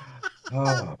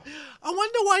 Oh. I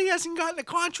wonder why he hasn't gotten a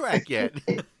contract yet.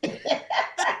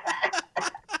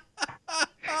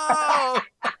 Oh.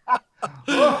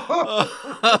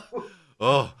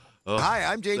 Hi,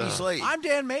 I'm JD Slade. I'm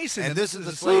Dan Mason, And this is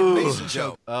the Slade and Mason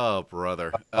Show. Oh,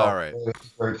 brother. All right.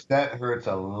 That hurts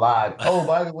a lot. Oh,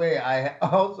 by the way, I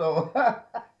also I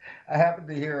happened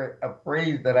to hear a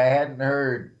phrase that I hadn't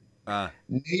heard.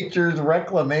 Nature's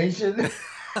reclamation.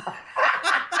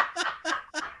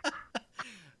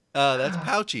 That's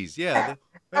Pouchies. Yeah.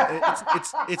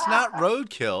 It's not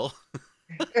roadkill.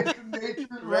 It's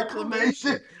nature's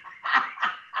reclamation.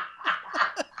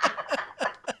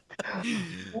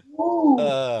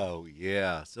 Oh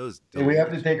yeah, so we have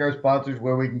to take our sponsors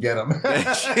where we can get them.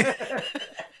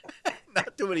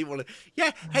 Not do what you want to.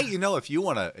 Yeah, hey, you know, if you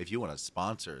want to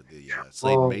sponsor the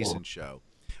Slade and Mason Show,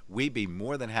 we'd be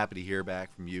more than happy to hear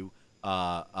back from you.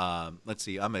 Let's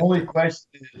see. Only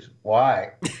question is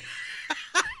why.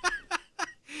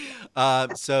 I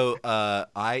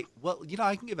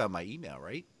can give out my email,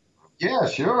 right? Yeah,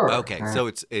 sure. Okay, so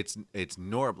it's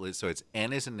Norblitz. So it's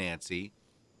N as in Nancy,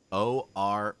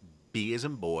 ORB as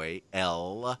in boy,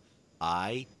 LIT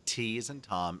as in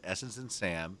Tom, S as in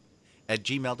Sam, at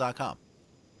gmail.com.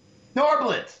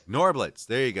 Norblitz.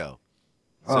 There you go.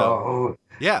 So,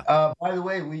 yeah. By the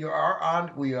way, we are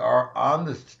on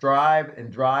the Strive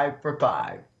and Drive for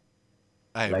 5.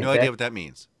 I have no idea what that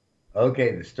means.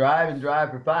 Okay, the Strive and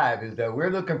Drive for 5 is that we're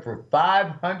looking for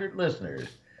 500 listeners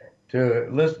to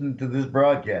listen to this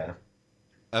broadcast.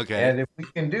 Okay. And if we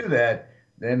can do that,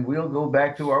 then we'll go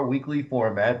back to our weekly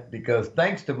format because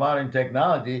thanks to modern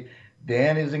technology,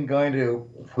 Dan isn't going to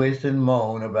twist and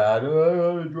moan about, oh, I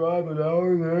got to drive an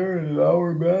hour there and an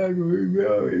hour back.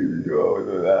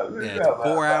 Yeah, it's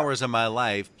 4 hours of my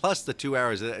life plus the 2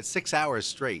 hours. It's 6 hours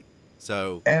straight.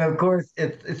 So, and of course,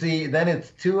 then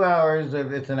it's 2 hours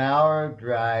it's an hour of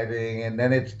driving, and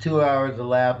then it's 2 hours of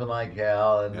laughing like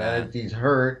hell, and then he's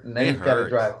hurt, and then he's got to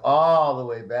drive all the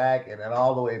way back, and then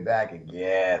all the way back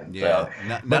again. Yeah,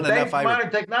 so, but thanks to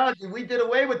modern technology, we did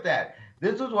away with that.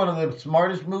 This was one of the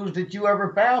smartest moves that you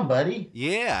ever found, buddy.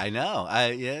 Yeah, I know.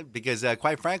 Because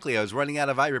quite frankly, I was running out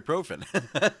of ibuprofen.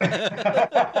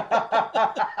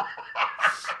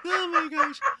 Oh my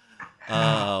gosh.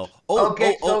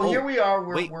 Here we are.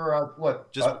 We're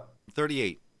what? Just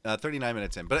 39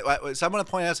 minutes in. But so I want to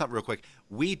point out something real quick.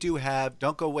 We do have,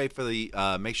 don't go away for the,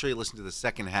 make sure you listen to the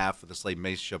second half of the Slade and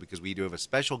Mason Show because we do have a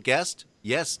special guest.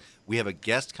 Yes, we have a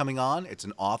guest coming on. It's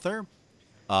an author.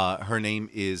 Her name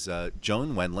is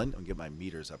Joan Wendland. I'll get my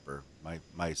meters up, or my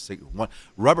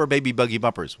rubber baby buggy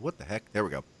bumpers. What the heck? There we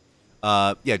go.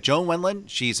 Joan Wendland.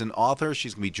 She's an author.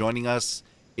 She's going to be joining us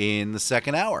in the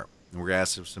second hour. And we're going to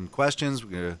ask her some questions.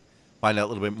 We're going to find out a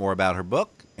little bit more about her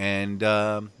book. And,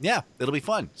 it'll be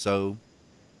fun. So,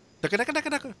 that's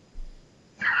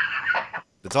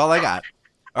all I got.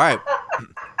 All right.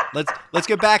 Let's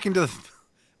get back into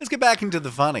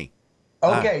the funny.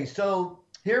 Okay, so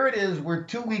here it is. We're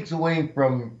 2 weeks away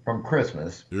from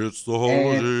Christmas. It's the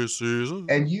holiday season.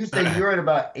 And you say you're at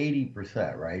about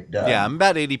 80%, right? Done. Yeah, I'm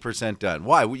about 80% done.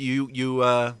 Why?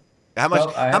 How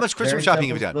much Christmas shopping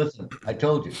have you done? Listen, I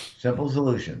told you, simple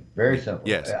solution, very simple.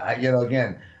 Yes.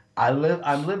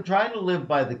 I'm trying to live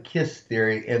by the KISS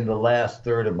theory in the last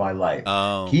third of my life.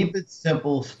 Keep it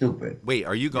simple, stupid. Wait,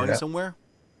 are you going somewhere?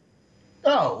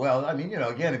 Oh well, I mean,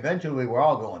 again, eventually we're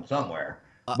all going somewhere.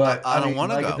 But I don't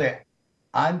want to go.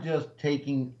 I'm just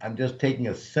taking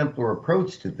a simpler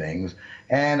approach to things,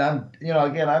 and I'm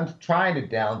trying to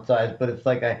downsize, but it's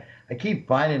like I keep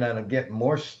finding that I'm getting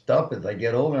more stuff as I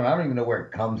get older, and I don't even know where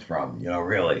it comes from,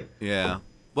 really. Yeah.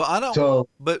 Well, I don't. So,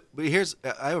 but I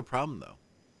have a problem though.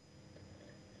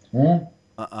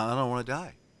 I don't want to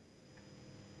die.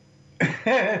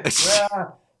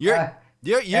 Well,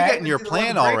 you're getting your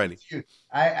plan already.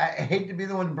 I hate to be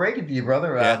the one to break it to you,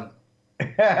 brother.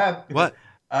 Yeah. What?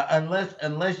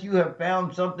 unless you have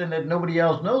found something that nobody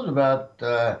else knows about,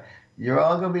 you're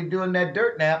all gonna be doing that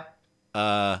dirt nap.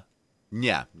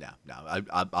 Yeah, no.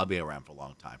 I'll be around for a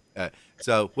long time.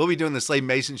 So we'll be doing the Slade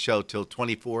Mason show till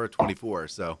 24.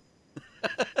 So,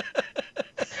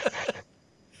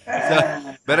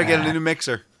 better get a new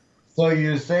mixer. So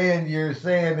you're saying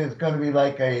it's going to be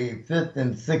like a 5th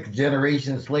and 6th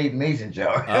generation Slade Mason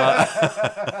show.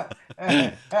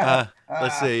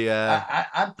 Let's see.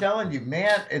 I'm telling you,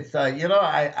 man, it's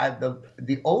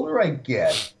the older I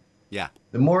get, yeah,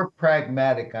 the more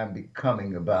pragmatic I'm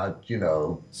becoming about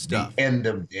stuff. The end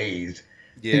of days.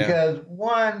 Yeah. Because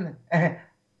one,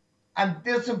 I'm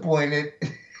disappointed.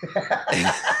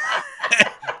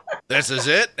 This is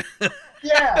it.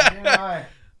 Yeah,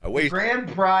 the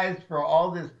grand prize for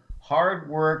all this hard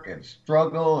work and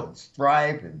struggle and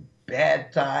strife and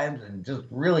bad times and just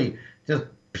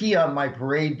pee on my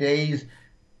parade days,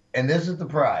 and this is the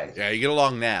prize. Yeah, you get a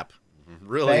long nap.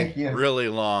 Thank you. Really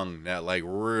long nap, like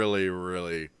really,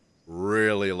 really,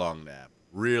 really long nap.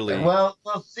 Really. Well,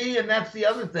 see, and that's the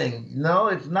other thing. No,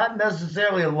 it's not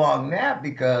necessarily a long nap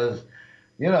because,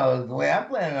 the way I'm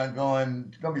planning on going,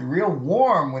 it's going to be real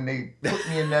warm when they put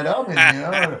me in that oven,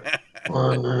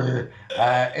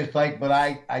 It's like, but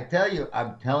I tell you,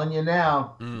 I'm telling you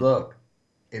now, look,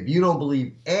 if you don't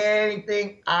believe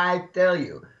anything I tell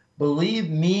you, believe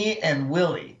me and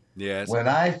Willie. Yes. When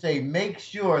I say make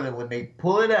sure that when they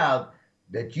pull it out,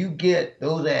 that you get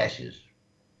those ashes.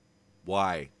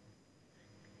 Why?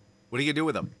 What are you going to do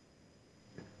with them?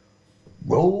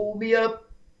 Roll me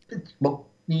up and smoke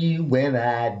me when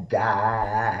I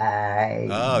die.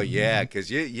 Oh, yeah, because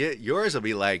yours will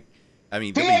be like,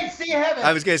 THC heaven.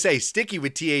 I was going to say sticky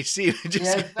with THC.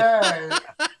 Yes, sir.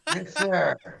 Yes,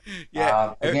 sir.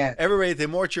 Yeah. Again, everybody at the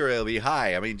mortuary will be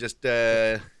high.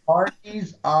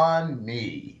 Parties on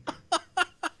me.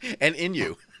 And in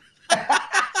you.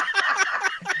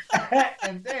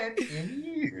 And then in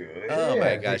you. Oh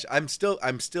my gosh, I'm still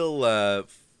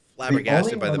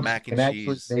flabbergasted by the mac and cheese.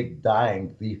 Actually make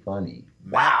dying be funny.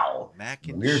 Wow, mac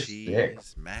and we're cheese. Sick.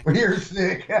 We're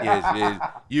sick. Yes.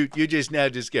 You just now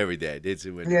discovered that.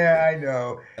 I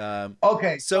know.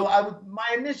 Okay, so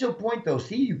my initial point though.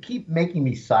 See, you keep making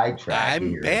me sidetrack.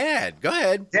 I'm bad. Go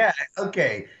ahead. Yeah.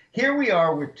 Okay. Here we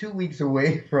are. We're 2 weeks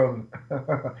away from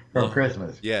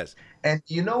Christmas. Yes. And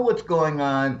you know what's going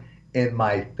on in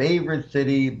my favorite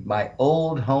city, my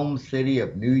old home city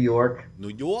of New York? New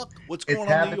York? What's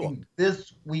going on in New York?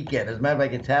 This weekend. As a matter of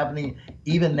fact, it's happening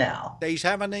even now. They're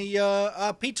having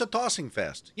a pizza tossing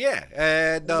fest.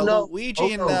 Yeah.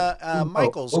 Luigi and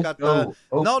Michael's got the...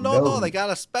 No. They got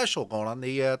a special going on.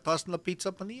 The tossing the pizza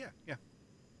up in the air. Yeah.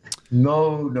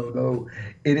 No.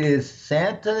 It is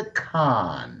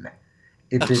SantaCon.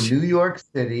 It's in New York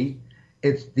City.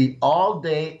 It's the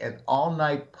all-day and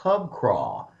all-night pub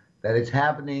crawl that is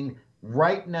happening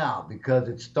right now because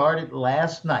it started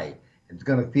last night. It's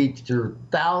going to feature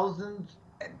thousands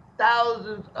and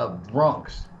thousands of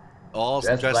drunks. All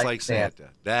dressed like Santa.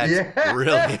 That's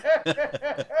brilliant.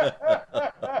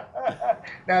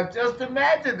 Now, just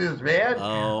imagine this, man.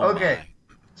 Oh, okay.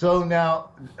 My. So now,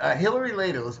 Hillary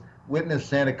Lados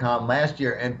witnessed SantaCon last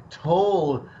year and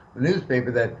told the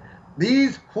newspaper that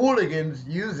these hooligans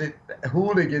use it.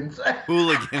 Hooligans.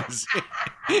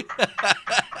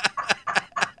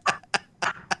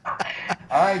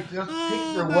 I just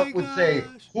picture what would say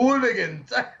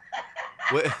hooligans.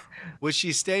 Was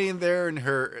she staying there in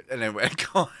her? And anyway,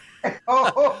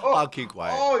 I'll keep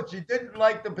quiet. Oh, she didn't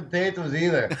like the potatoes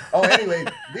either. Oh, anyway,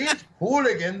 these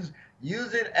hooligans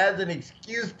use it as an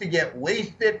excuse to get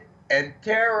wasted and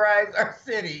terrorize our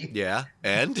city. Yeah,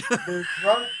 and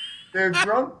They're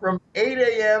drunk from 8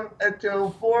 a.m.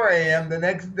 until 4 a.m. the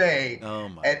next day. Oh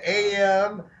my! At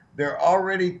a.m., they're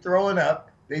already throwing up.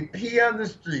 They pee on the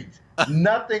streets.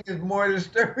 Nothing is more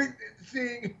disturbing than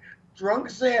seeing drunk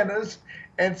Santas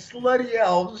and slutty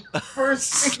elves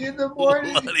first thing in the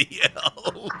morning. Slutty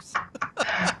elves.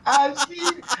 I've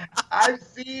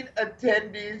seen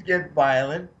attendees get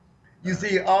violent. You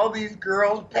see all these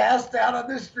girls passed out on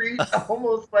the street,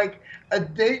 almost like a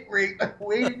date rape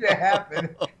waiting to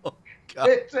happen. Oh,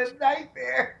 it's a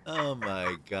nightmare. Oh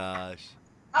my gosh.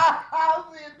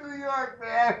 I'll be in New York,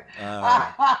 man.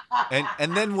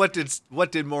 And then what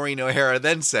did Maureen O'Hara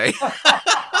then say?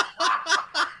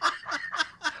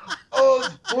 Oh,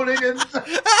 hooligans.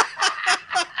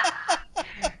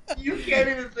 You can't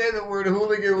even say the word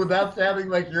hooligan without sounding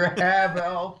like you're half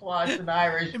elf, and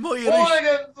Irish.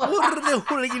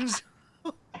 Hooligans.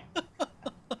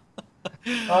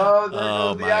 Oh, there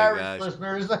goes the Irish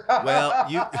listeners. Well,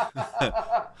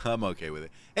 I'm okay with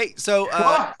it. Hey, so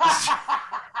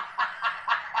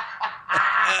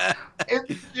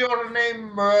Is your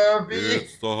name Murphy?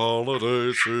 It's the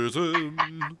holiday season.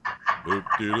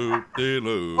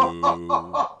 Loop-de-loop-de-loo.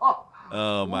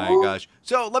 Oh my gosh.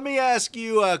 So let me ask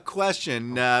you a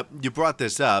question. You brought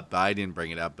this up. I didn't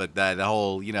bring it up, but the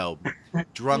whole,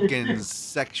 drunken,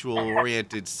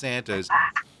 sexual-oriented Santas.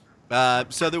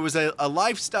 So there was a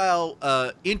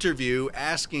lifestyle interview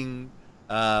asking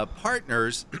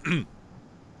partners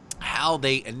how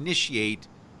they initiate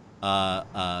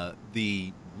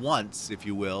the wants, if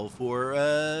you will,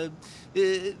 for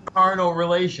Carnal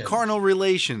relations. carnal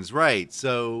relations, right?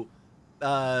 So,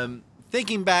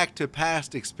 thinking back to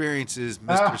past experiences,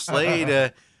 Mr.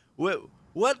 Slade, what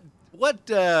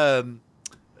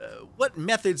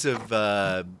methods of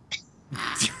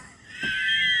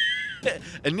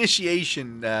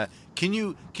initiation can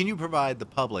you provide the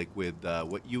public with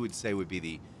what you would say would be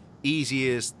the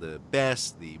easiest, the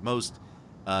best, the most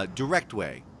direct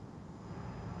way?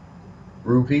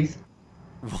 Rupees.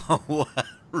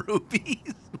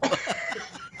 Rupees?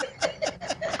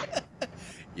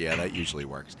 Yeah, that usually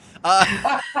works.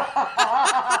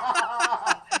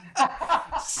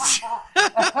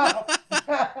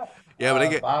 Yeah,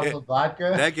 but bottle of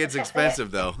vodka. that gets expensive,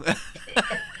 though.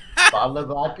 Bottle of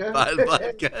vodka. Bottle of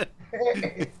vodka.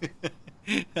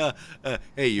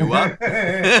 Hey, you up?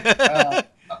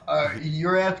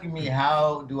 You're asking me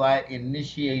how do I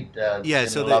initiate? Yeah,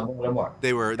 so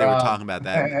they were talking about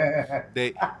that.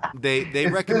 They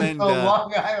recommend. So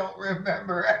long, I don't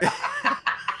remember.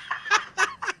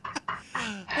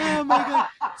 Oh my god!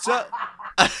 So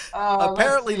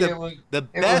apparently the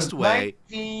best way.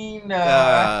 19,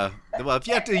 well, if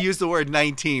you have to use the word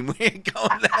 19, we ain't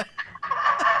going there.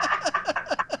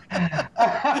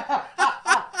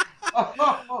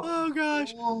 Oh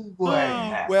gosh! Oh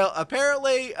boy! Well,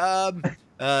 apparently,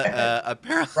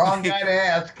 apparently, Wrong guy to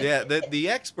ask. Yeah, the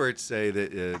experts say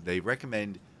that they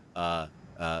recommend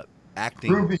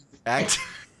acting Rubies.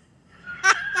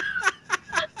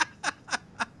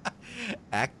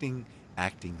 acting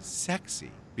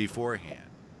sexy beforehand.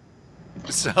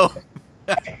 So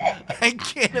I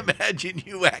can't imagine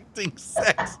you acting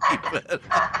sexy, but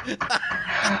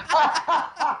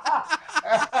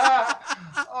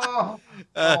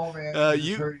oh man!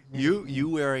 You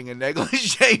wearing a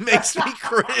negligee makes me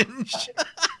cringe.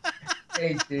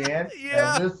 Hey Dan, Yeah.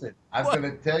 now listen, I'm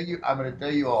gonna tell you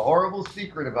a horrible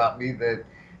secret about me that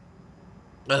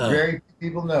very few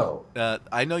people know.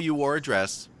 I know you wore a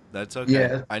dress. That's okay.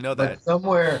 Yes, I know but that.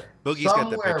 somewhere Boogie's got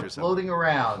the somewhere picture somewhere. floating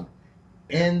around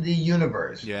in the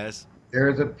universe, Yes. there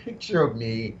is a picture of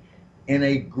me in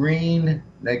a green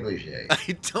negligee.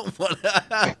 I don't want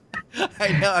to.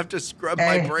 I now have to scrub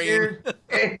my brain.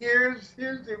 Here's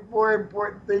the more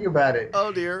important thing about it.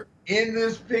 Oh dear. In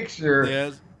this picture,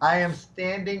 Yes. I am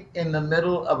standing in the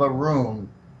middle of a room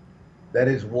that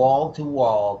is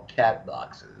wall-to-wall cat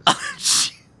boxes.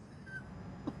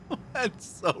 That's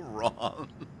so wrong.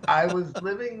 I was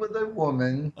living with a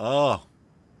woman. Oh.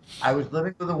 I was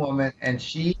living with a woman, and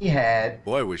she had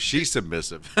Boy, was she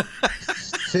submissive.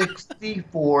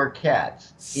 64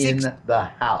 cats in the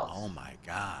house. Oh my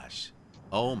gosh.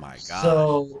 Oh my gosh.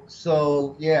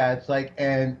 So yeah, it's like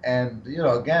and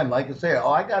again, like I say,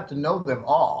 I got to know them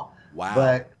all. Wow.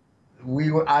 But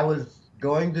I was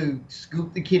going to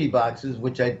scoop the kitty boxes,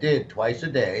 which I did twice a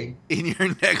day. In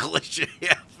your negligee.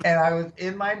 And I was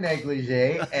in my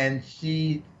negligee, and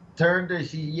she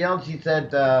yelled, she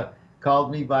said,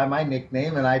 called me by my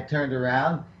nickname, and I turned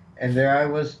around, and there I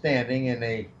was standing in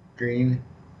a green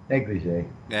negligee.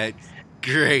 That's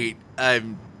great.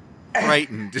 I'm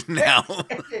frightened now.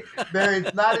 There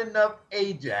is not enough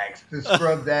Ajax to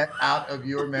scrub that out of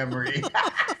your memory.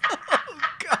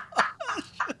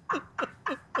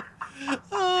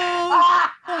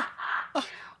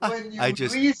 When you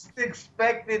least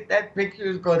expect it, that picture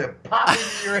is going to pop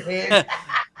into your head.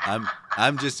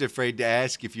 I'm just afraid to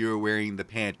ask if you were wearing the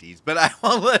panties, but I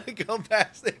won't let it go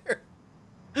past there.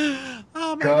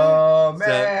 Oh my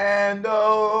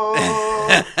Commando,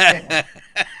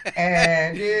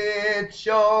 and it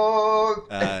shows.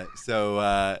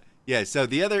 So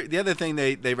the other thing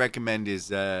they recommend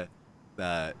is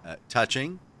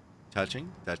touching. That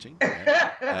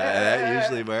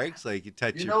usually works. Like you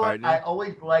touch your partner. I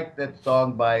always liked that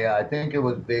song by I think it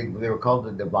was big. They were called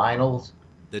the Divinals.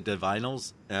 The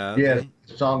Divinals. Okay. Yeah,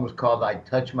 the song was called "I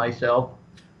Touch Myself."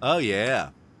 Oh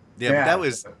yeah. Yeah,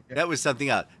 but that was something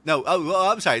else. No,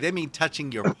 I'm sorry. They mean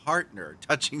touching your partner.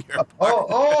 Touching your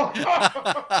partner.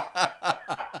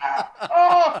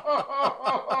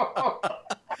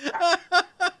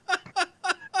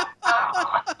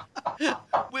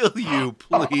 Will you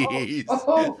please?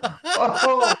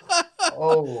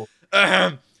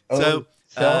 So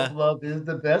self-love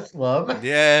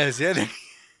Yes. Yeah.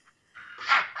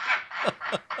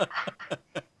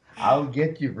 I'll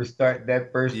get you for starting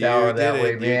that first You hour did that it.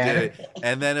 way, You man. did it.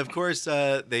 And then, of course,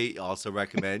 they also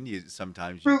recommend you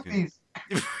sometimes you Rupees.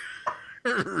 can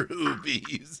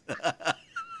rubies.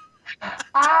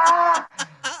 Ah!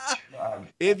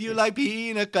 If you like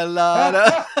pina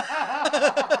colada.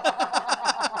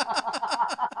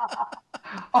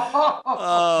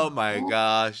 Oh my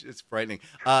gosh, it's frightening.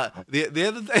 The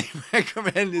other thing I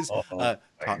recommend is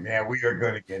man, we are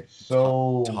going to get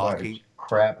so talking much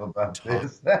crap about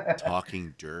this.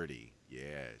 Talking dirty.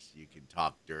 Yes, you can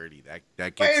talk dirty.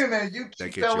 That gets. Wait a minute, you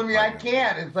keep telling me I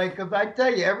can't. It's like, because I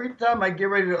tell you, every time I get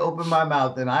ready to open my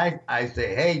mouth and I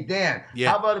say, hey, Dan,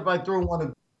 how about if I throw one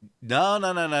of... No.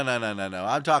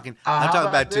 I'm talking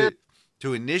about to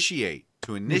initiate.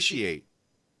 To initiate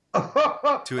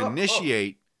to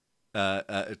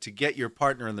get your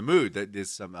partner in the mood. That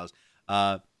is something else.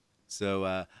 But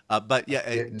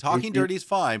yeah, talking dirty is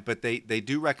fine, but they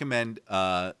do recommend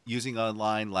using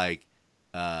online like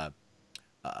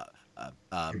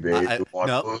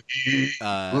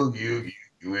Boogie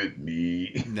with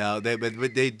me. No,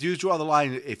 but they do draw the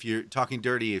line if you're talking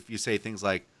dirty. If you say things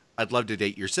like "I'd love to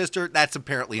date your sister," that's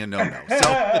apparently a no-no.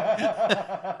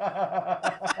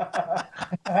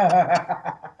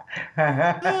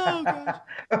 Oh gosh.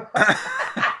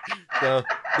 So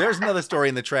there's another story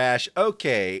in the trash.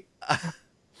 Okay.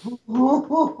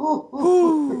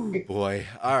 Ooh, boy.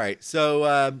 All right.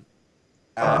 So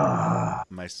my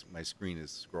screen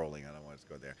is scrolling. I don't want to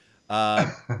go there.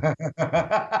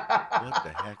 What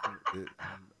the heck?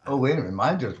 Oh, wait a minute.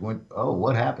 Mine just went. Oh,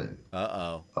 what happened?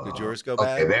 Did yours go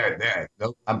bad? Okay, there.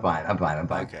 Nope. I'm fine.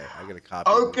 Okay, I got a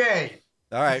copy. Okay.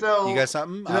 All right. So, you got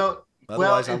something?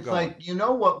 Well, it's like, you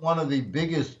know what? One of the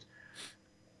biggest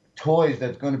toys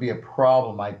that's going to be a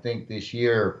problem, I think, this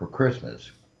year for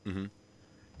Christmas. Mm-hmm.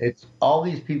 It's all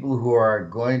these people who are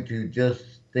going to just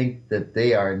think that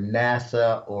they are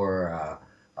NASA or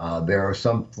they're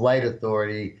some flight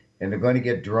authority, and they're going to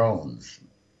get drones.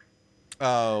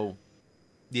 Oh,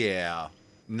 yeah.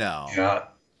 No.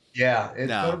 Yeah,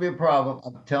 it's going to be a problem.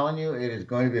 I'm telling you, it is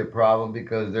going to be a problem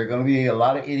because there are going to be a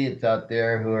lot of idiots out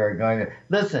there who are going to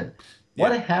listen.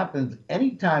 What happens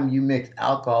anytime you mix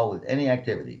alcohol with any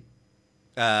activity?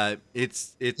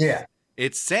 It's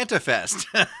Santa Fest.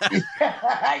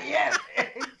 Yes.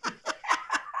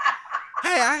 Hey,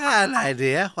 I got an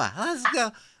idea.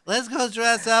 Well, let's go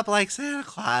dress up like Santa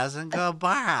Claus and go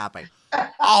bar hopping.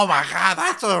 Oh my God,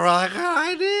 that's a really good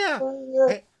idea.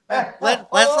 Hey,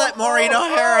 let's let Maureen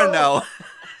O'Hara know.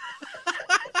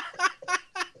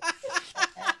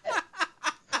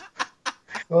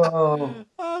 Oh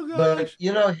gosh.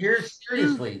 But here's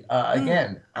seriously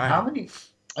again. How many?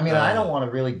 I mean, I don't want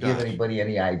to really give anybody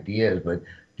any ideas, but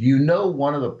do you know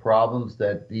one of the problems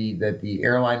that the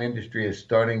airline industry is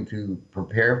starting to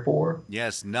prepare for?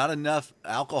 Yes, not enough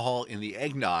alcohol in the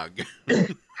eggnog.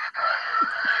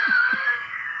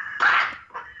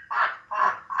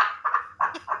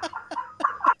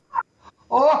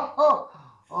 Oh!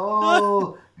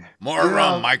 More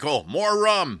rum, Michael. More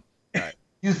rum.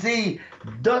 You see,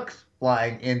 ducks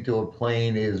flying into a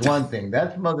plane is one thing.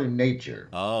 That's Mother Nature.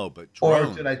 Oh, but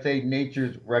drones. Or should I say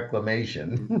nature's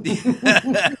reclamation?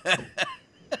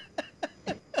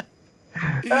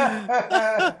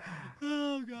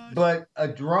 Oh, gosh. But a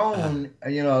drone,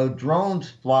 drones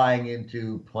flying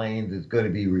into planes is going to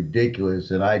be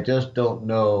ridiculous. And I just don't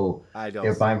know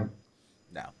if I'm...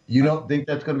 No. You don't think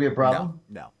that's going to be a problem?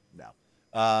 No.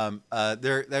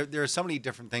 There are so many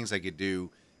different things I could do.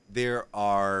 There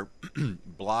are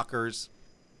blockers.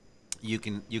 You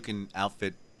can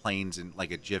outfit planes in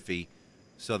like a jiffy,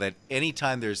 so that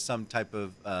anytime there's some type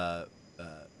of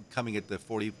coming at the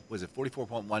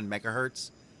 44.1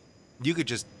 megahertz, you could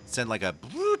just send like a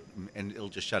and it'll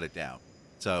just shut it down.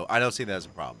 So I don't see that as a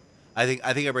problem. I think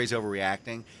everybody's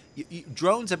overreacting.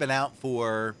 Drones have been out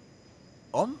for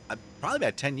probably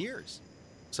about 10 years.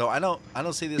 So I don't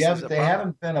see this as a problem. They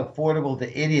haven't been affordable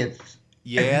to idiots.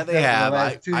 Yeah, they have. The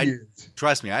last 2 years.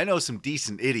 Trust me, I know some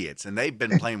decent idiots, and they've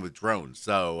been playing with drones.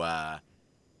 So,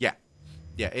 yeah,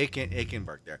 it can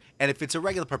work there. And if it's a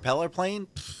regular propeller plane,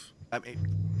 I mean,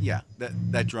 yeah,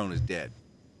 that drone is dead.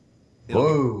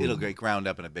 It'll get ground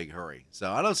up in a big hurry.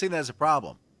 So I don't see that as a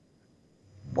problem.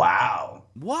 Wow.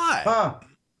 Why? Huh.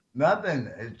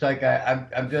 Nothing. It's like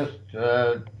I'm just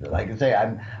like I say,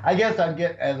 I guess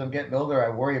as I'm getting older, I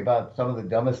worry about some of the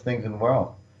dumbest things in the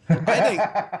world.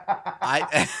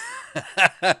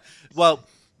 Well,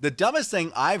 the dumbest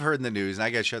thing I've heard in the news, and I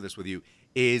got to share this with you,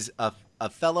 is a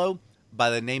fellow by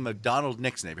the name of Donald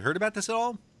Nixon. Have you heard about this at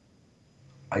all?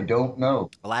 I don't know.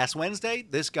 Last Wednesday,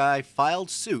 this guy filed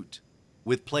suit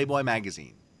with Playboy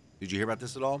magazine. Did you hear about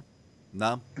this at all?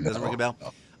 No? Doesn't ring a bell?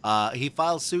 He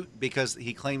filed suit because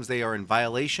he claims they are in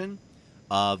violation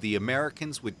of the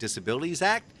Americans with Disabilities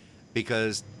Act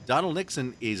because Donald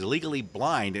Nixon is legally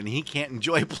blind and he can't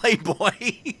enjoy Playboy.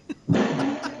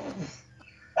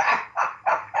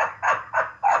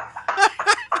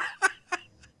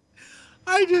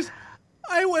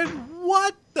 I went,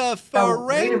 what the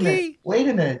Ferengi? Wait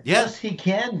a minute. Yeah. Yes, he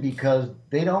can because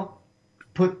they don't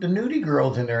put the nudie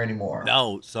girls in there anymore.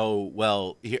 No, so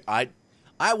well, I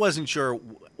wasn't sure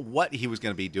what he was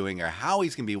going to be doing or how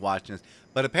he's going to be watching this,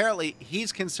 but apparently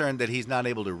he's concerned that he's not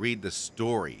able to read the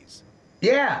stories.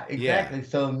 Yeah, exactly. Yeah.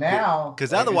 So now,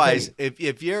 because otherwise,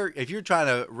 if you're trying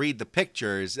to read the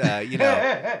pictures, what's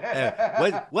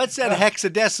that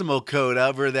hexadecimal code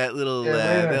over that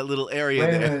little area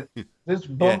there? This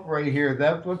bump right here,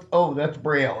 that's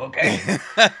Braille. Okay.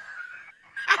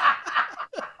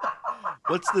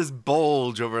 What's this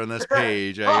bulge over on this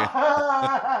page? Oh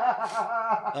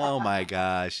my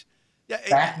gosh.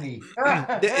 Daphne.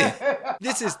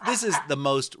 This is the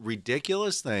most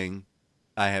ridiculous thing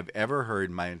I have ever heard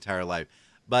in my entire life.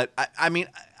 But I mean,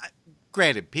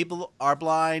 granted, people are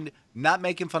blind, not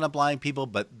making fun of blind people,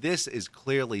 but this is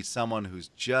clearly someone who's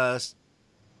just,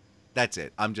 that's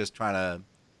it. I'm just trying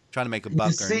to make a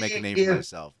buck or make a name for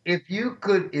myself. If you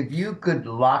could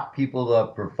lock people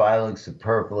up for filing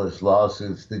superfluous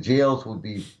lawsuits, the jails would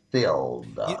be filled.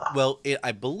 Well,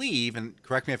 I believe, and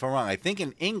correct me if I'm wrong, I think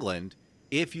in England,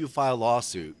 if you file a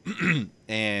lawsuit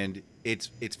and it's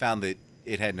found that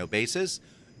it had no basis,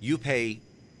 you pay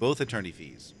both attorney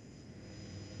fees.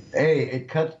 Hey, it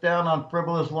cuts down on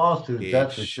frivolous lawsuits,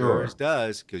 that's for sure. It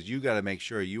does, because you got to make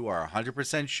sure you are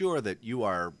 100% sure that you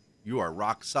are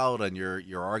rock solid on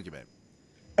your argument.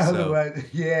 Otherwise, so,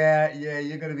 yeah,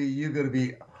 you're gonna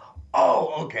be.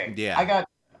 Oh, okay. Yeah.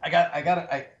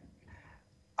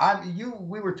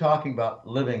 We were talking about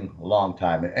living a long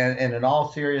time, and in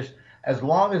all seriousness, as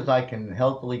long as I can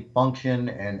healthily function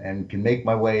and can make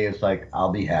my way, it's like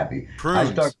I'll be happy. Prunes.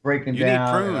 I start breaking you down.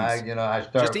 Need prunes. And I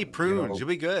start. Just eat prunes. You'll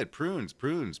be good. Prunes.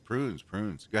 Go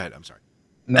ahead. I'm sorry.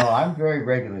 No, I'm very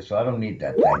regular, so I don't need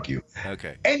that. Thank you.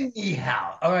 Okay.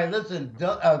 Anyhow, all right. Listen,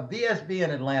 VSB in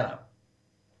Atlanta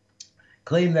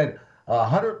claimed that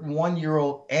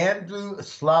 101-year-old Andrew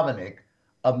Slavanik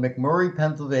of McMurray,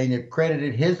 Pennsylvania,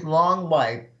 credited his long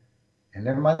life, and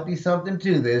there might be something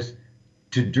to this,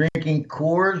 to drinking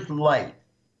Coors Light.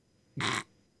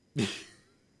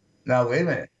 Now, wait a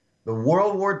minute. The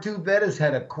World War II vet has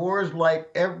had a Coors Light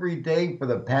every day for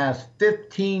the past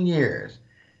 15 years.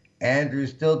 Andrew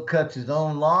still cuts his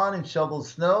own lawn and shovels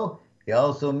snow. He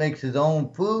also makes his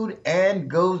own food and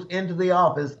goes into the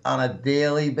office on a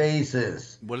daily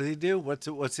basis. What does he do?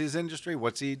 What's his industry?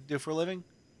 What's he do for a living?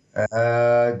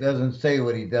 Doesn't say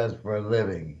what he does for a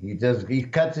living. He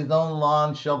cuts his own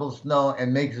lawn, shovels snow,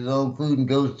 and makes his own food and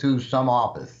goes to some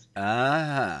office.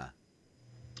 I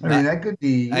mean, that could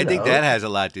be. I think that has a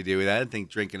lot to do with it. I don't think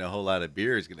drinking a whole lot of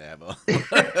beer is going to have a.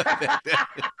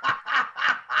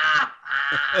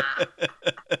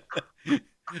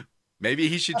 Maybe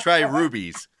he should try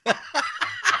rubies.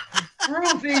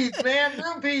 Rubies, man,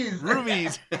 rubies.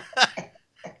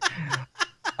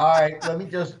 All right, let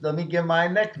me give my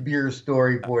next beer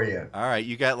story for you. All right,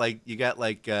 you got like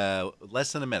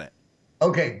less than a minute.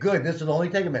 Okay, good. This will only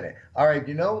take a minute. All right,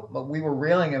 we were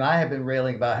railing, and I have been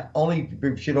railing about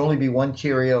should only be one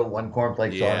Cheerio, one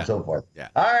cornflake, so on and so forth. Yeah.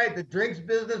 All right, the drinks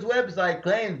business website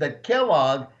claims that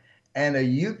Kellogg and a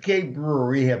UK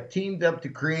brewery have teamed up to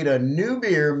create a new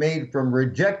beer made from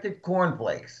rejected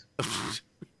cornflakes.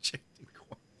 Rejected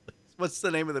cornflakes. What's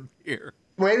the name of the beer?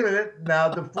 Wait a minute. Now,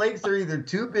 the flakes are either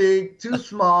too big, too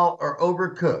small, or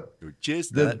overcooked. Or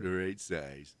just not the right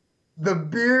size. The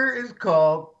beer is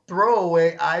called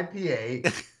Throwaway IPA,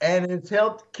 and it's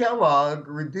helped Kellogg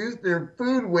reduce their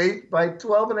food waste by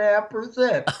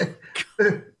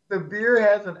 12.5%. The beer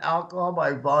has an alcohol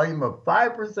by volume of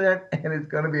 5%, and it's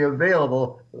going to be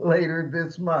available later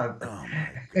this month. Oh my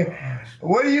gosh.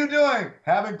 What are you doing?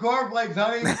 Having cornflakes,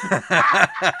 honey?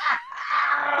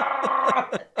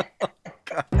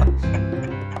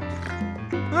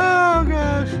 Oh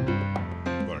gosh.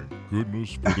 Thank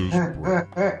goodness for this break.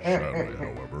 Sadly,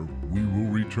 however, we will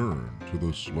return to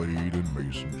the Slade and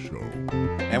Mason Show.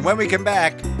 And when we come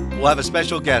back, we'll have a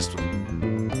special guest.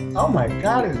 Oh my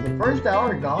God, is the first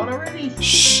hour gone already?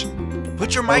 Shh!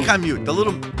 Put your mic on mute. The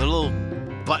little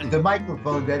button. The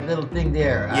microphone, that little thing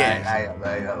there. Yes.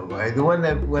 The one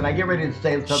that when I get ready to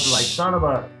say something like "son of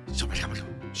a."